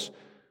criminals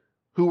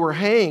who were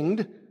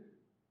hanged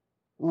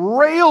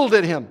railed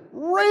at Him,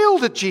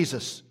 railed at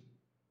Jesus,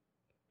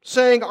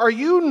 saying, "Are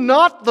you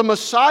not the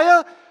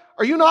Messiah?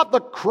 Are you not the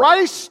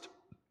Christ?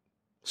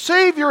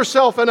 Save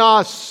yourself and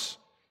us."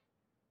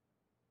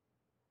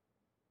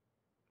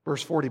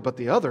 Verse 40, but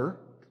the other,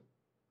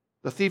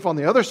 the thief on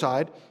the other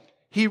side,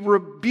 he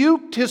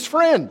rebuked his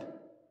friend.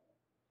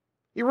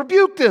 He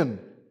rebuked him,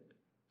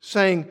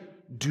 saying,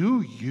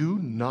 "Do you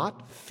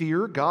not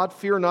fear God?"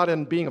 Fear not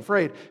in being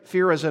afraid,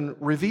 fear as in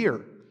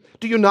revere.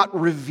 "Do you not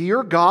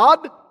revere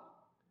God,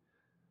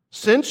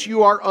 since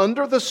you are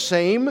under the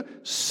same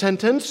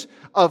sentence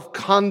of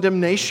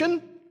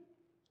condemnation?"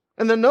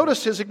 And then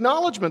notice his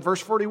acknowledgement,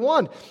 verse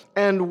 41.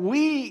 "And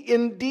we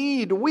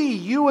indeed, we,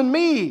 you and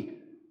me,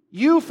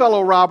 you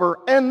fellow robber,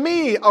 and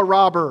me a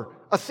robber,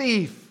 a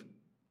thief,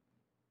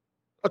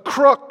 a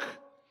crook,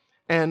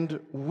 and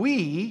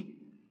we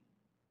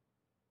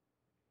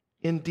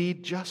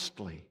indeed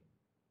justly."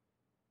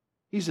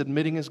 He's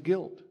admitting his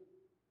guilt.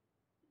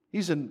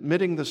 He's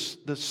admitting the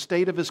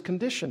state of his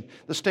condition,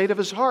 the state of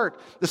his heart,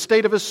 the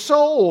state of his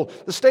soul,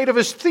 the state of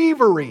his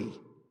thievery.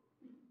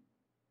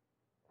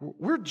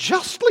 We're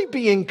justly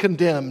being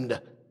condemned.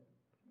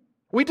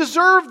 We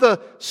deserve the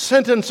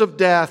sentence of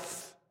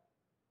death.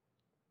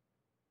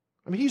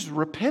 I mean, he's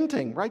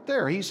repenting right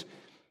there. He's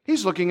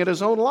looking at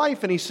his own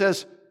life and he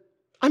says,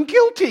 "I'm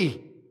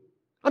guilty.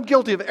 I'm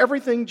guilty of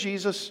everything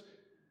Jesus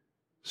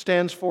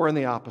stands for in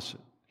the opposite."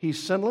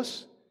 He's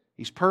sinless.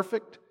 He's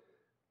perfect.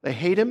 They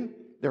hate Him.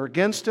 They're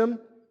against Him.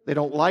 They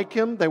don't like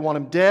Him. They want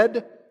Him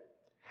dead.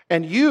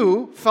 And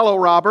you, fellow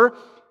robber,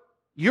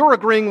 you're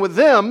agreeing with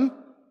them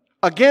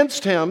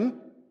against Him,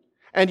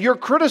 and you're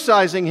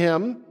criticizing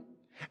Him,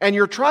 and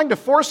you're trying to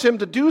force Him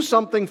to do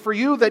something for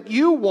you that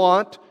you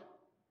want.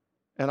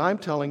 And I'm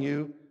telling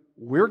you,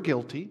 we're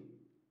guilty.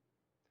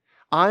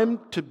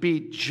 I'm to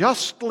be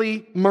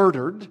justly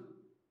murdered.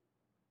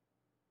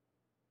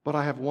 But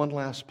I have one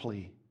last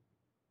plea.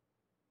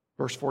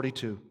 Verse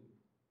 42.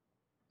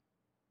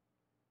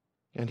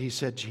 And he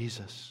said,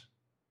 "Jesus,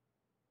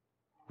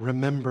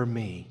 remember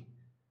me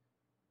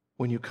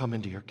when you come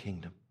into your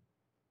kingdom.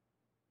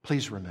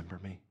 Please remember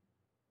me.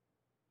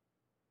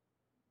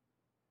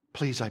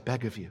 Please, I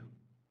beg of you."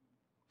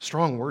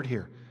 Strong word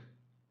here.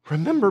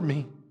 Remember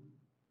me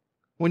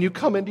when you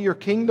come into your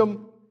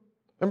kingdom.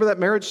 Remember that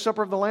marriage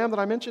supper of the Lamb that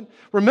I mentioned?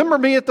 Remember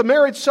me at the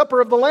marriage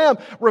supper of the Lamb.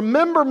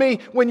 Remember me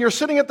when you're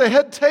sitting at the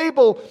head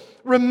table.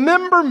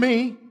 Remember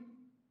me.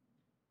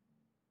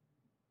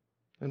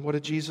 And what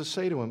did Jesus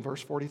say to him?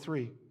 Verse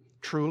 43.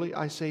 "Truly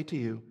I say to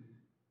you,"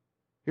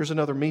 here's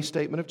another me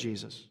statement of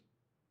Jesus,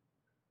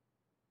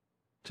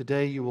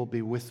 "today you will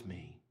be with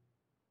me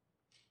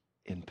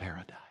in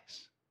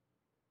paradise."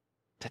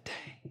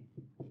 Today.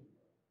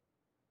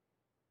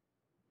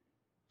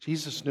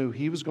 Jesus knew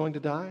he was going to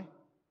die,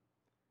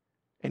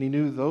 and he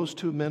knew those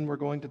 2 men were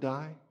going to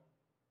die.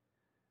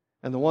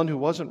 And the one who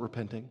wasn't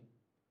repenting,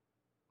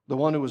 the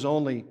one who was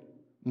only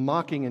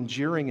mocking and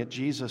jeering at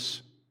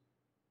Jesus,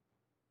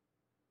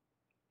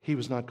 he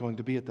was not going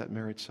to be at that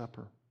marriage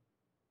supper.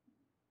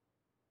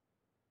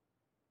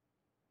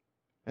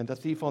 And the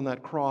thief on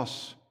that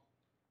cross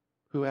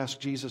who asked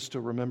Jesus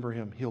to remember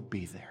him, he'll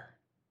be there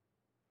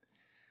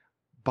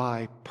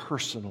by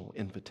personal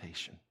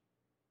invitation.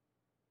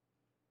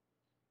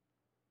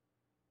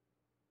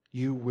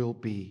 you will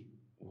be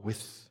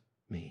with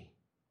me.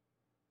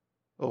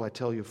 Oh, I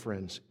tell you,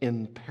 friends,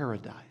 in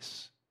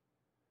paradise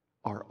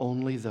are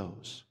only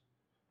those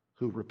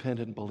who repent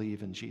and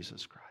believe in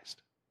Jesus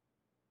Christ.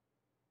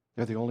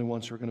 They're the only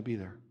ones who are going to be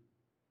there.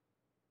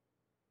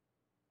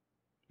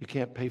 You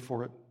can't pay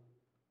for it.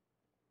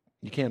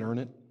 You can't earn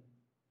it.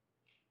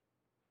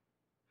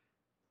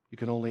 You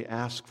can only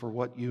ask for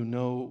what you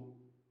know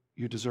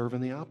you deserve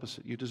in the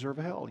opposite. You deserve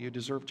hell. You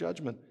deserve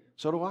judgment.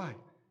 So do I.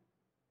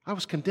 I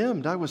was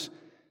condemned. I was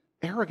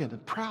arrogant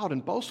and proud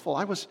and boastful.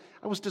 I was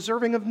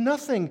deserving of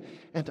nothing.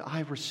 And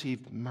I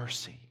received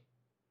mercy.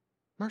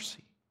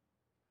 Mercy.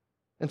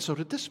 And so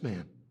did this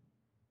man.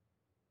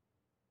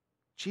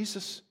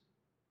 Jesus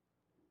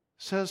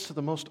says to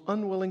the most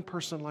unwilling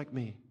person like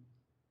me,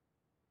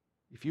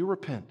 if you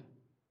repent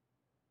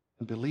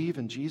and believe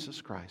in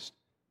Jesus Christ,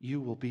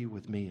 you will be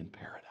with me in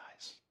paradise.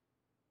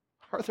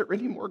 Are there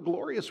any more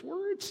glorious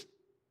words?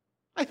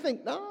 I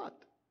think not.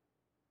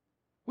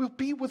 We'll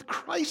be with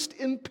Christ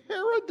in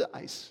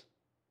paradise.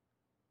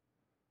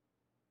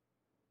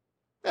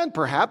 And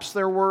perhaps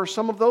there were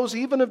some of those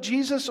even of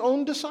Jesus'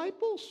 own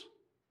disciples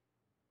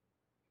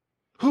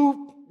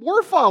who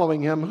were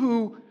following him,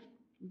 who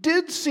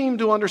did seem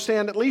to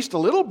understand at least a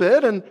little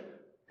bit,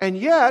 and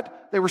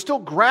yet they were still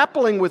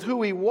grappling with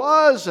who he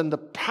was and the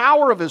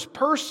power of his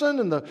person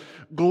and the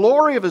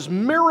glory of his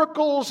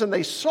miracles, and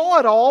they saw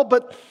it all,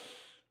 but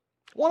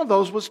one of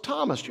those was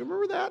Thomas. Do you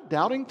remember that?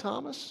 Doubting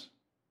Thomas?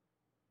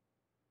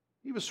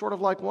 He was sort of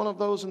like one of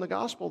those in the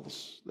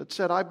Gospels that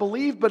said, I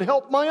believe, but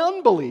help my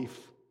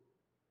unbelief.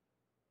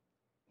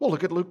 Well,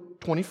 look at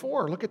Luke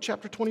 24. Look at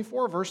chapter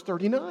 24, verse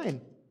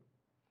 39.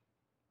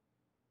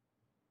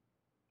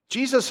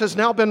 Jesus has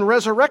now been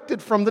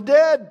resurrected from the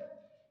dead.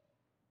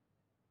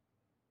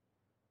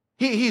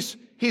 He's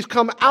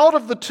come out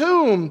of the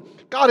tomb.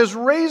 God has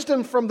raised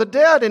him from the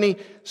dead, and he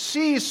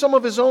sees some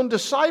of his own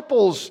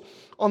disciples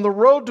on the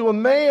road to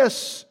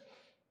Emmaus.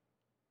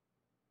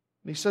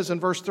 And he says in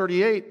verse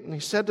 38, and he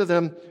said to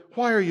them,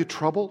 why are you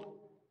troubled?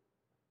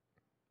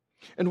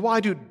 And why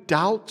do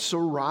doubts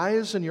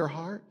arise in your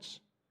hearts?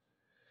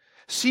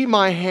 See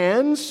my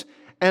hands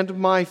and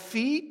my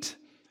feet,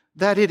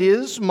 that it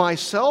is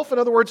myself. In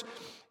other words,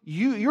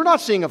 you're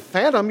not seeing a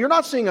phantom, you're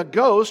not seeing a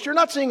ghost, you're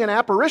not seeing an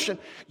apparition.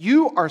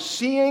 You are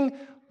seeing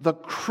the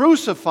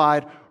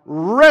crucified,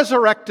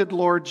 resurrected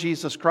Lord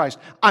Jesus Christ.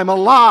 I'm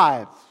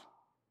alive.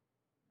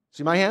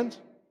 See my hands?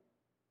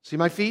 See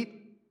my feet?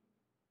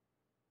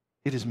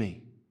 It is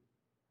me.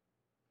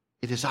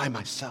 It is I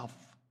myself.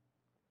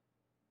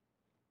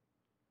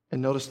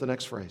 And notice the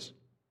next phrase.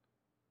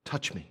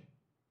 Touch me.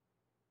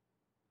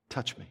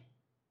 Touch me.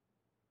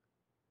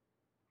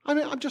 I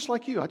mean, I'm just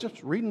like you. I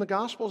just reading the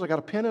Gospels. I got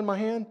a pen in my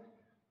hand.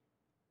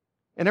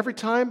 And every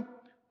time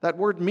that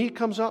word me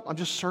comes up, I'm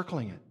just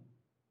circling it.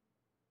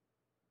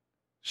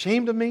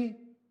 Ashamed of me,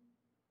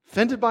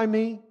 offended by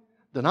me,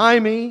 deny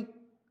me.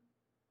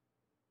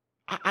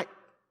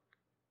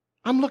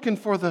 I'm looking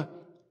for the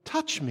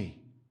touch me.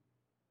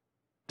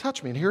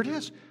 Touch me. And here it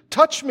is.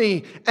 Touch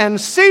me and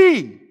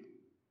see.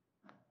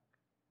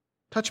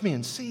 Touch me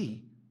and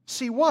see.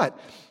 See what?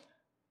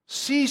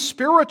 See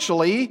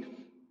spiritually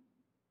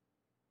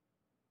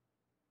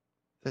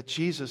that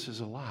Jesus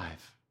is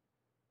alive.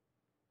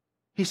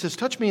 He says,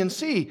 touch me and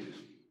see.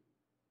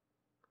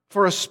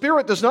 For a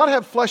spirit does not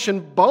have flesh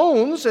and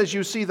bones, as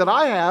you see that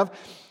I have.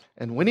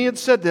 And when he had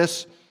said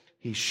this,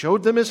 he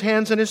showed them his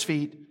hands and his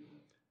feet.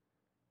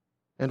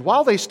 And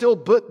while they still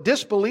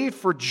disbelieved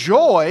for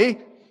joy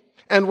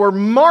and were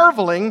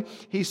marveling,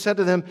 he said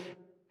to them,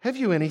 have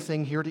you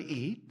anything here to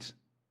eat?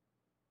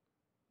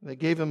 They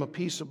gave him a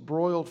piece of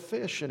broiled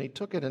fish, and he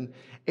took it and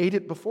ate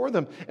it before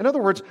them. In other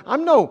words,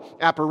 I'm no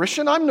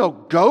apparition, I'm no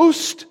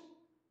ghost.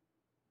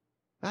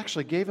 I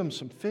actually gave him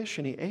some fish,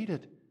 and he ate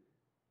it.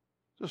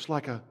 Just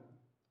like a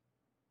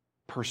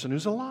person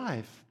who's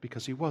alive,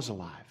 because he was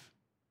alive.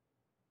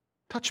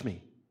 Touch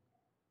me.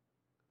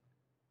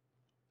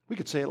 We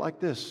could say it like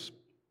this.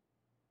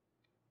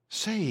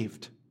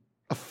 Saved,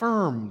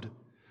 affirmed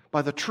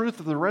by the truth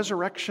of the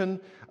resurrection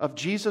of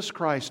Jesus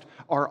Christ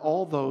are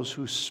all those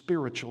who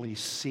spiritually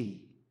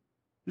see.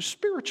 Who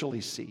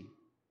spiritually see.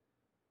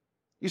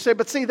 You say,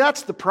 but see,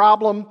 that's the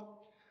problem.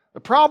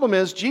 The problem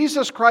is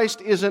Jesus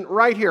Christ isn't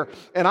right here.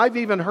 And I've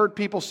even heard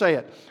people say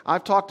it.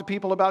 I've talked to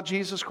people about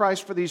Jesus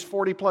Christ for these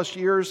 40 plus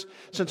years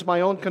since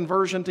my own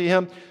conversion to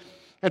Him.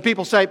 And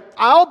people say,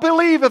 I'll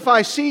believe if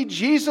I see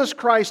Jesus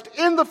Christ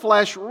in the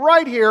flesh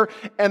right here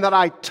and that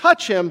I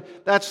touch Him.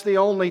 That's the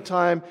only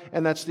time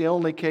and that's the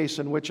only case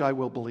in which I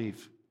will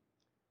believe.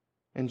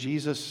 And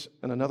Jesus,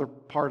 in another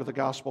part of the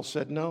gospel,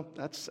 said, no,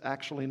 that's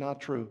actually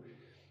not true.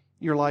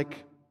 You're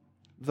like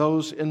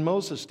those in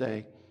Moses'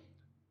 day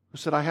who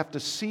said, I have to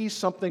see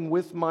something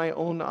with my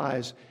own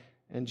eyes.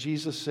 And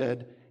Jesus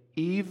said,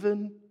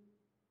 even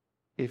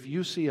if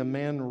you see a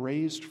man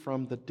raised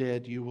from the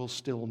dead, you will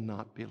still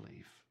not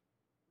believe.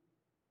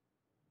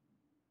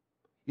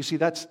 You see,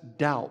 that's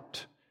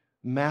doubt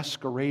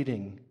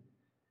masquerading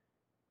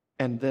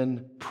and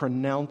then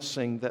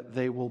pronouncing that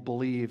they will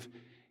believe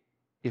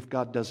if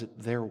God does it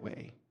their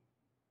way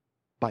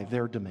by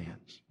their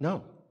demands.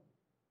 No.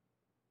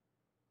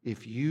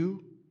 If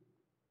you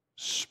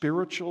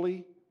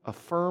spiritually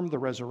affirm the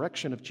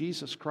resurrection of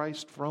Jesus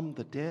Christ from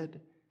the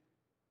dead,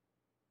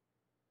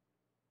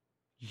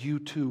 you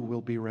too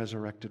will be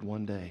resurrected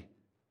one day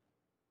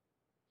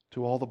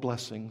to all the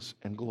blessings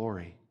and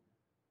glory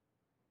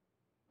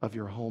of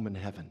your home in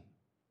heaven.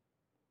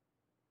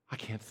 I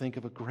can't think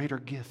of a greater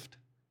gift.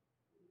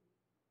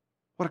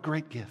 What a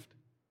great gift.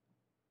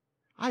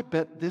 I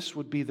bet this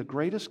would be the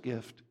greatest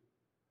gift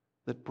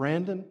that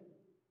Brandon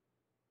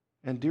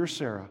and dear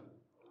Sarah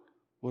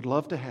would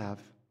love to have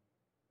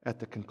at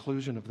the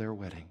conclusion of their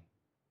wedding.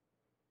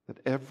 That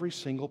every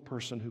single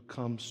person who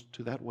comes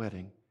to that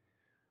wedding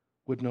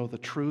would know the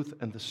truth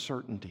and the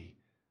certainty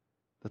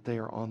that they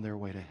are on their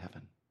way to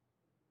heaven.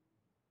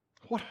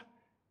 What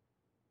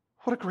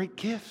a great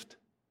gift.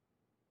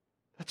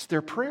 That's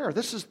their prayer.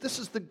 This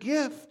is the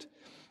gift.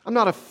 I'm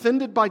not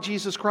offended by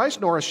Jesus Christ,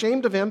 nor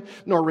ashamed of Him,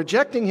 nor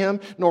rejecting Him,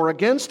 nor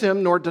against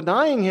Him, nor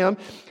denying Him.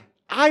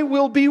 I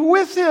will be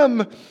with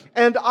Him,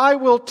 and I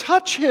will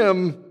touch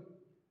Him.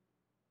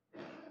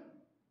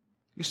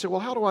 You say, well,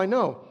 how do I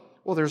know?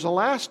 Well, there's a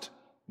last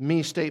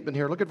me statement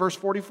here. Look at verse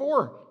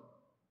 44.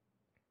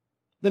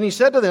 Then He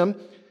said to them,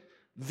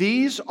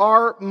 these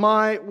are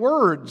my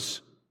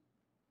words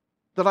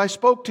that I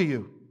spoke to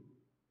you.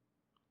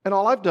 And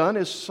all I've done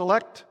is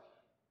select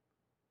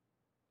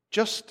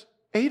just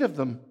 8 of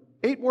them,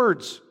 8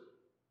 words,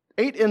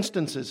 8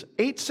 instances,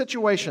 8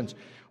 situations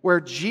where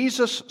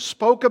Jesus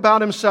spoke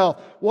about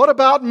Himself. What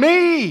about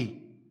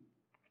me?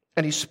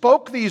 And He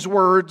spoke these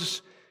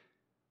words,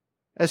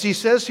 as He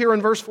says here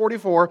in verse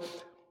 44,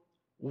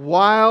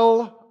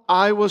 while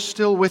I was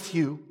still with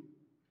you,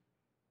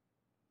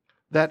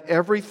 that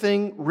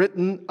everything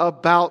written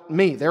about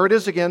me, there it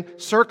is again,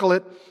 circle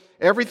it,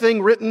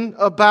 everything written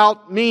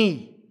about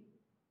me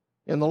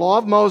in the law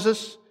of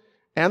Moses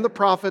and the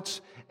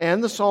prophets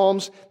and the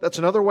Psalms, that's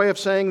another way of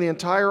saying the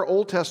entire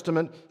Old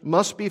Testament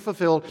must be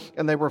fulfilled,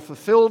 and they were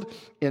fulfilled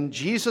in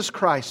Jesus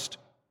Christ.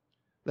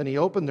 Then He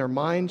opened their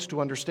minds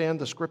to understand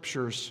the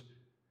Scriptures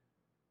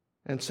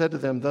and said to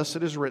them, thus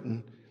it is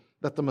written,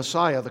 that the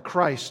Messiah, the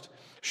Christ,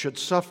 should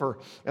suffer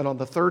and on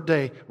the 3rd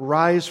day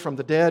rise from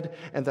the dead,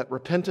 and that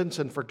repentance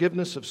and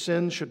forgiveness of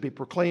sins should be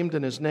proclaimed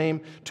in His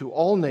name to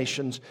all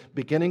nations,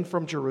 beginning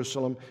from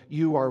Jerusalem.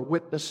 You are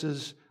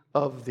witnesses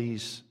of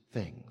these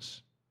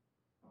things.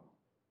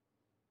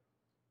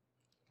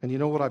 And you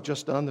know what I've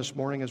just done this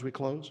morning as we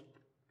close?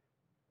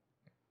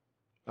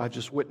 I've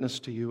just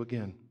witnessed to you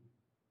again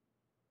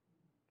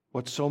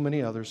what so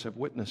many others have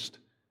witnessed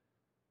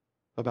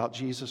about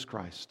Jesus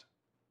Christ.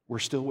 We're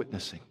still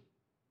witnessing.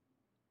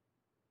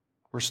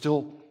 We're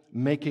still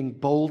making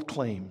bold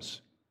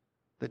claims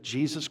that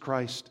Jesus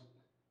Christ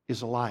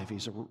is alive.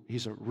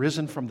 He's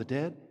risen from the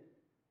dead,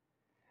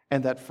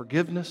 and that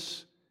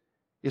forgiveness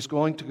is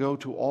going to go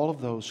to all of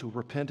those who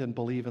repent and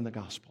believe in the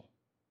gospel.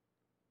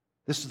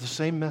 This is the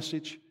same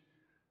message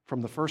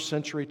from the 1st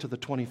century to the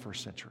 21st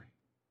century.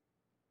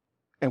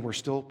 And we're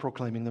still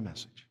proclaiming the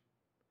message.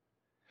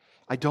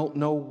 I don't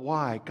know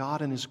why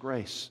God in His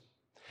grace,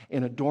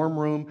 in a dorm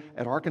room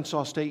at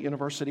Arkansas State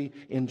University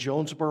in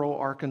Jonesboro,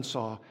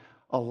 Arkansas,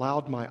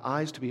 allowed my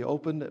eyes to be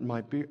opened and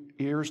my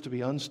ears to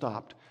be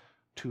unstopped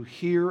to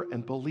hear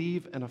and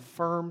believe and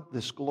affirm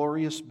this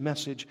glorious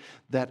message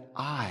that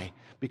I,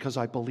 because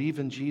I believe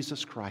in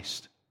Jesus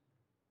Christ,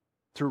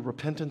 through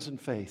repentance and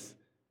faith,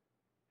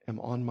 am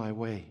on my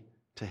way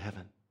to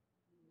heaven.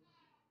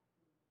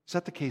 Is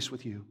that the case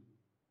with you?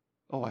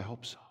 Oh, I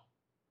hope so.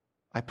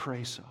 I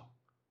pray so.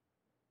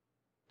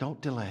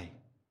 Don't delay.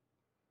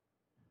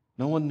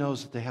 No one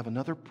knows that they have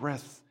another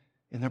breath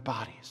in their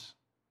bodies.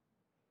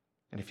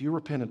 And if you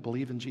repent and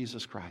believe in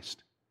Jesus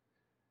Christ,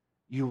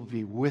 you will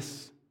be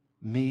with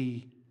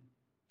me,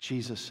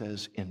 Jesus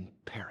says, in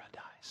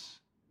paradise.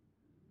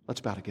 Let's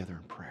bow together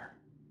in prayer.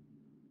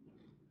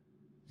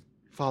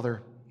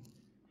 Father,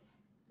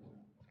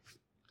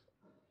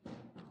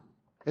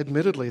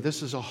 admittedly,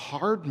 this is a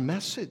hard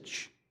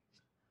message.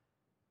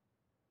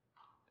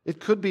 It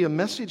could be a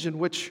message in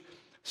which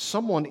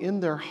someone in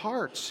their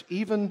hearts,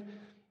 even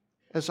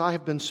as I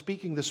have been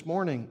speaking this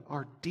morning,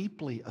 are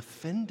deeply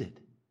offended.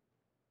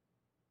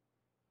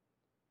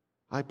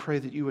 I pray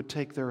that you would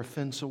take their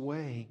offense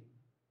away.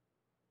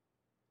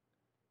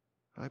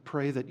 I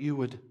pray that you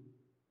would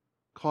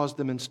cause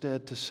them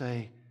instead to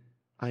say,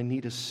 I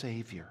need a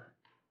Savior.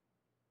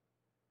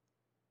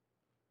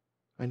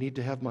 I need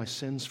to have my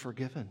sins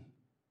forgiven.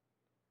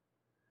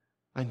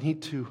 I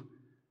need to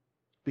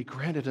be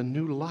granted a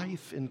new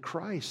life in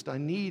Christ. I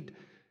need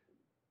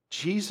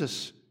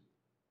Jesus,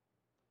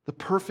 the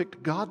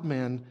perfect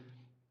God-man,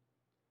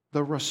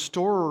 the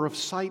restorer of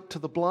sight to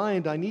the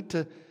blind. I need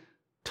to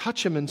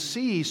touch Him and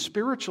see,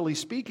 spiritually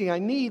speaking. I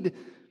need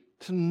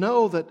to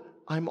know that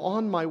I'm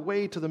on my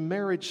way to the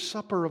marriage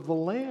supper of the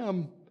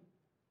Lamb,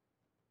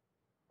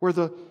 where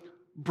the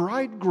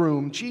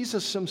bridegroom,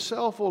 Jesus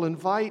Himself, will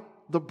invite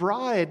the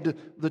bride,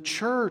 the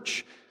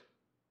church,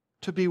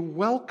 to be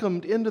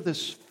welcomed into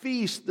this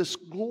feast, this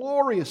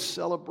glorious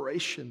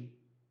celebration.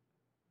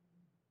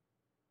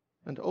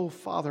 And oh,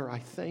 Father, I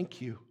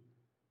thank you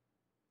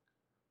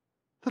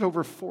that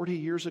over 40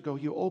 years ago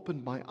you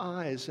opened my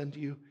eyes and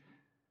you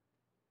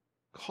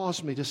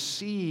caused me to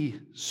see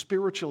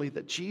spiritually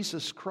that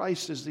Jesus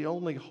Christ is the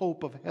only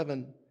hope of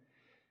heaven.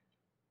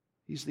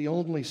 He's the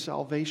only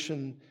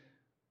salvation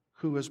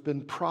who has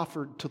been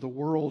proffered to the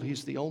world.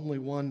 He's the only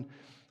one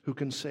who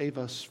can save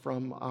us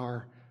from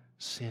our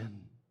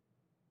sin.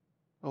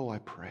 Oh, I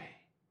pray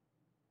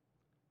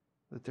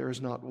that there is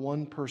not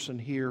one person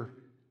here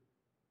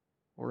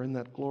or in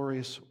that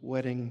glorious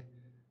wedding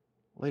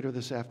later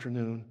this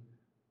afternoon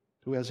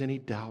who has any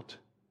doubt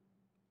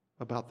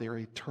about their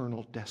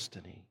eternal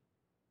destiny.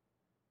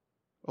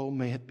 Oh,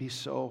 may it be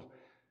so.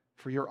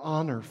 For your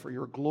honor, for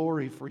your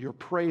glory, for your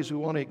praise, we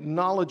want to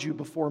acknowledge you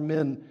before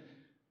men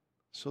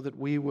so that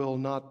we will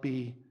not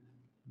be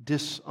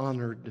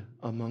dishonored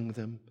among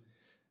them.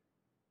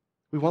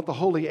 We want the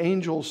holy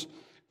angels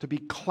to be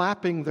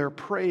clapping their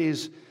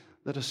praise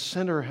that a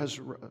sinner has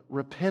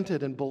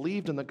repented and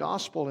believed in the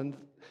gospel, and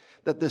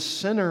that this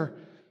sinner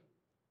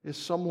is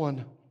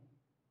someone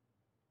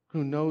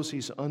who knows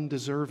he's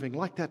undeserving,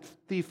 like that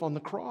thief on the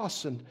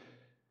cross. And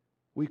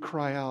we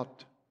cry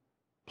out,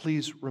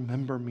 please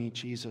remember me,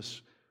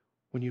 Jesus,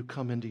 when you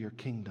come into your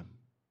kingdom.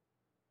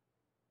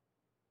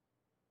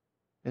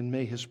 And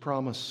may his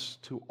promise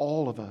to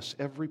all of us,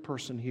 every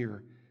person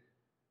here,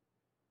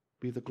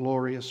 be the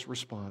glorious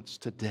response.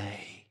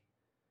 Today,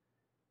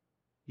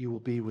 you will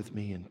be with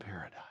me in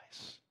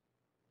paradise.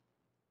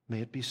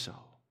 May it be so.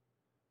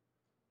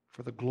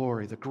 For the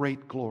glory, the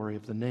great glory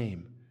of the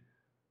name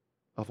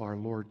of our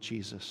Lord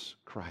Jesus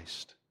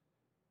Christ,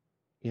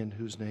 in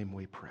whose name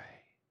we pray.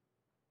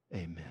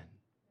 Amen.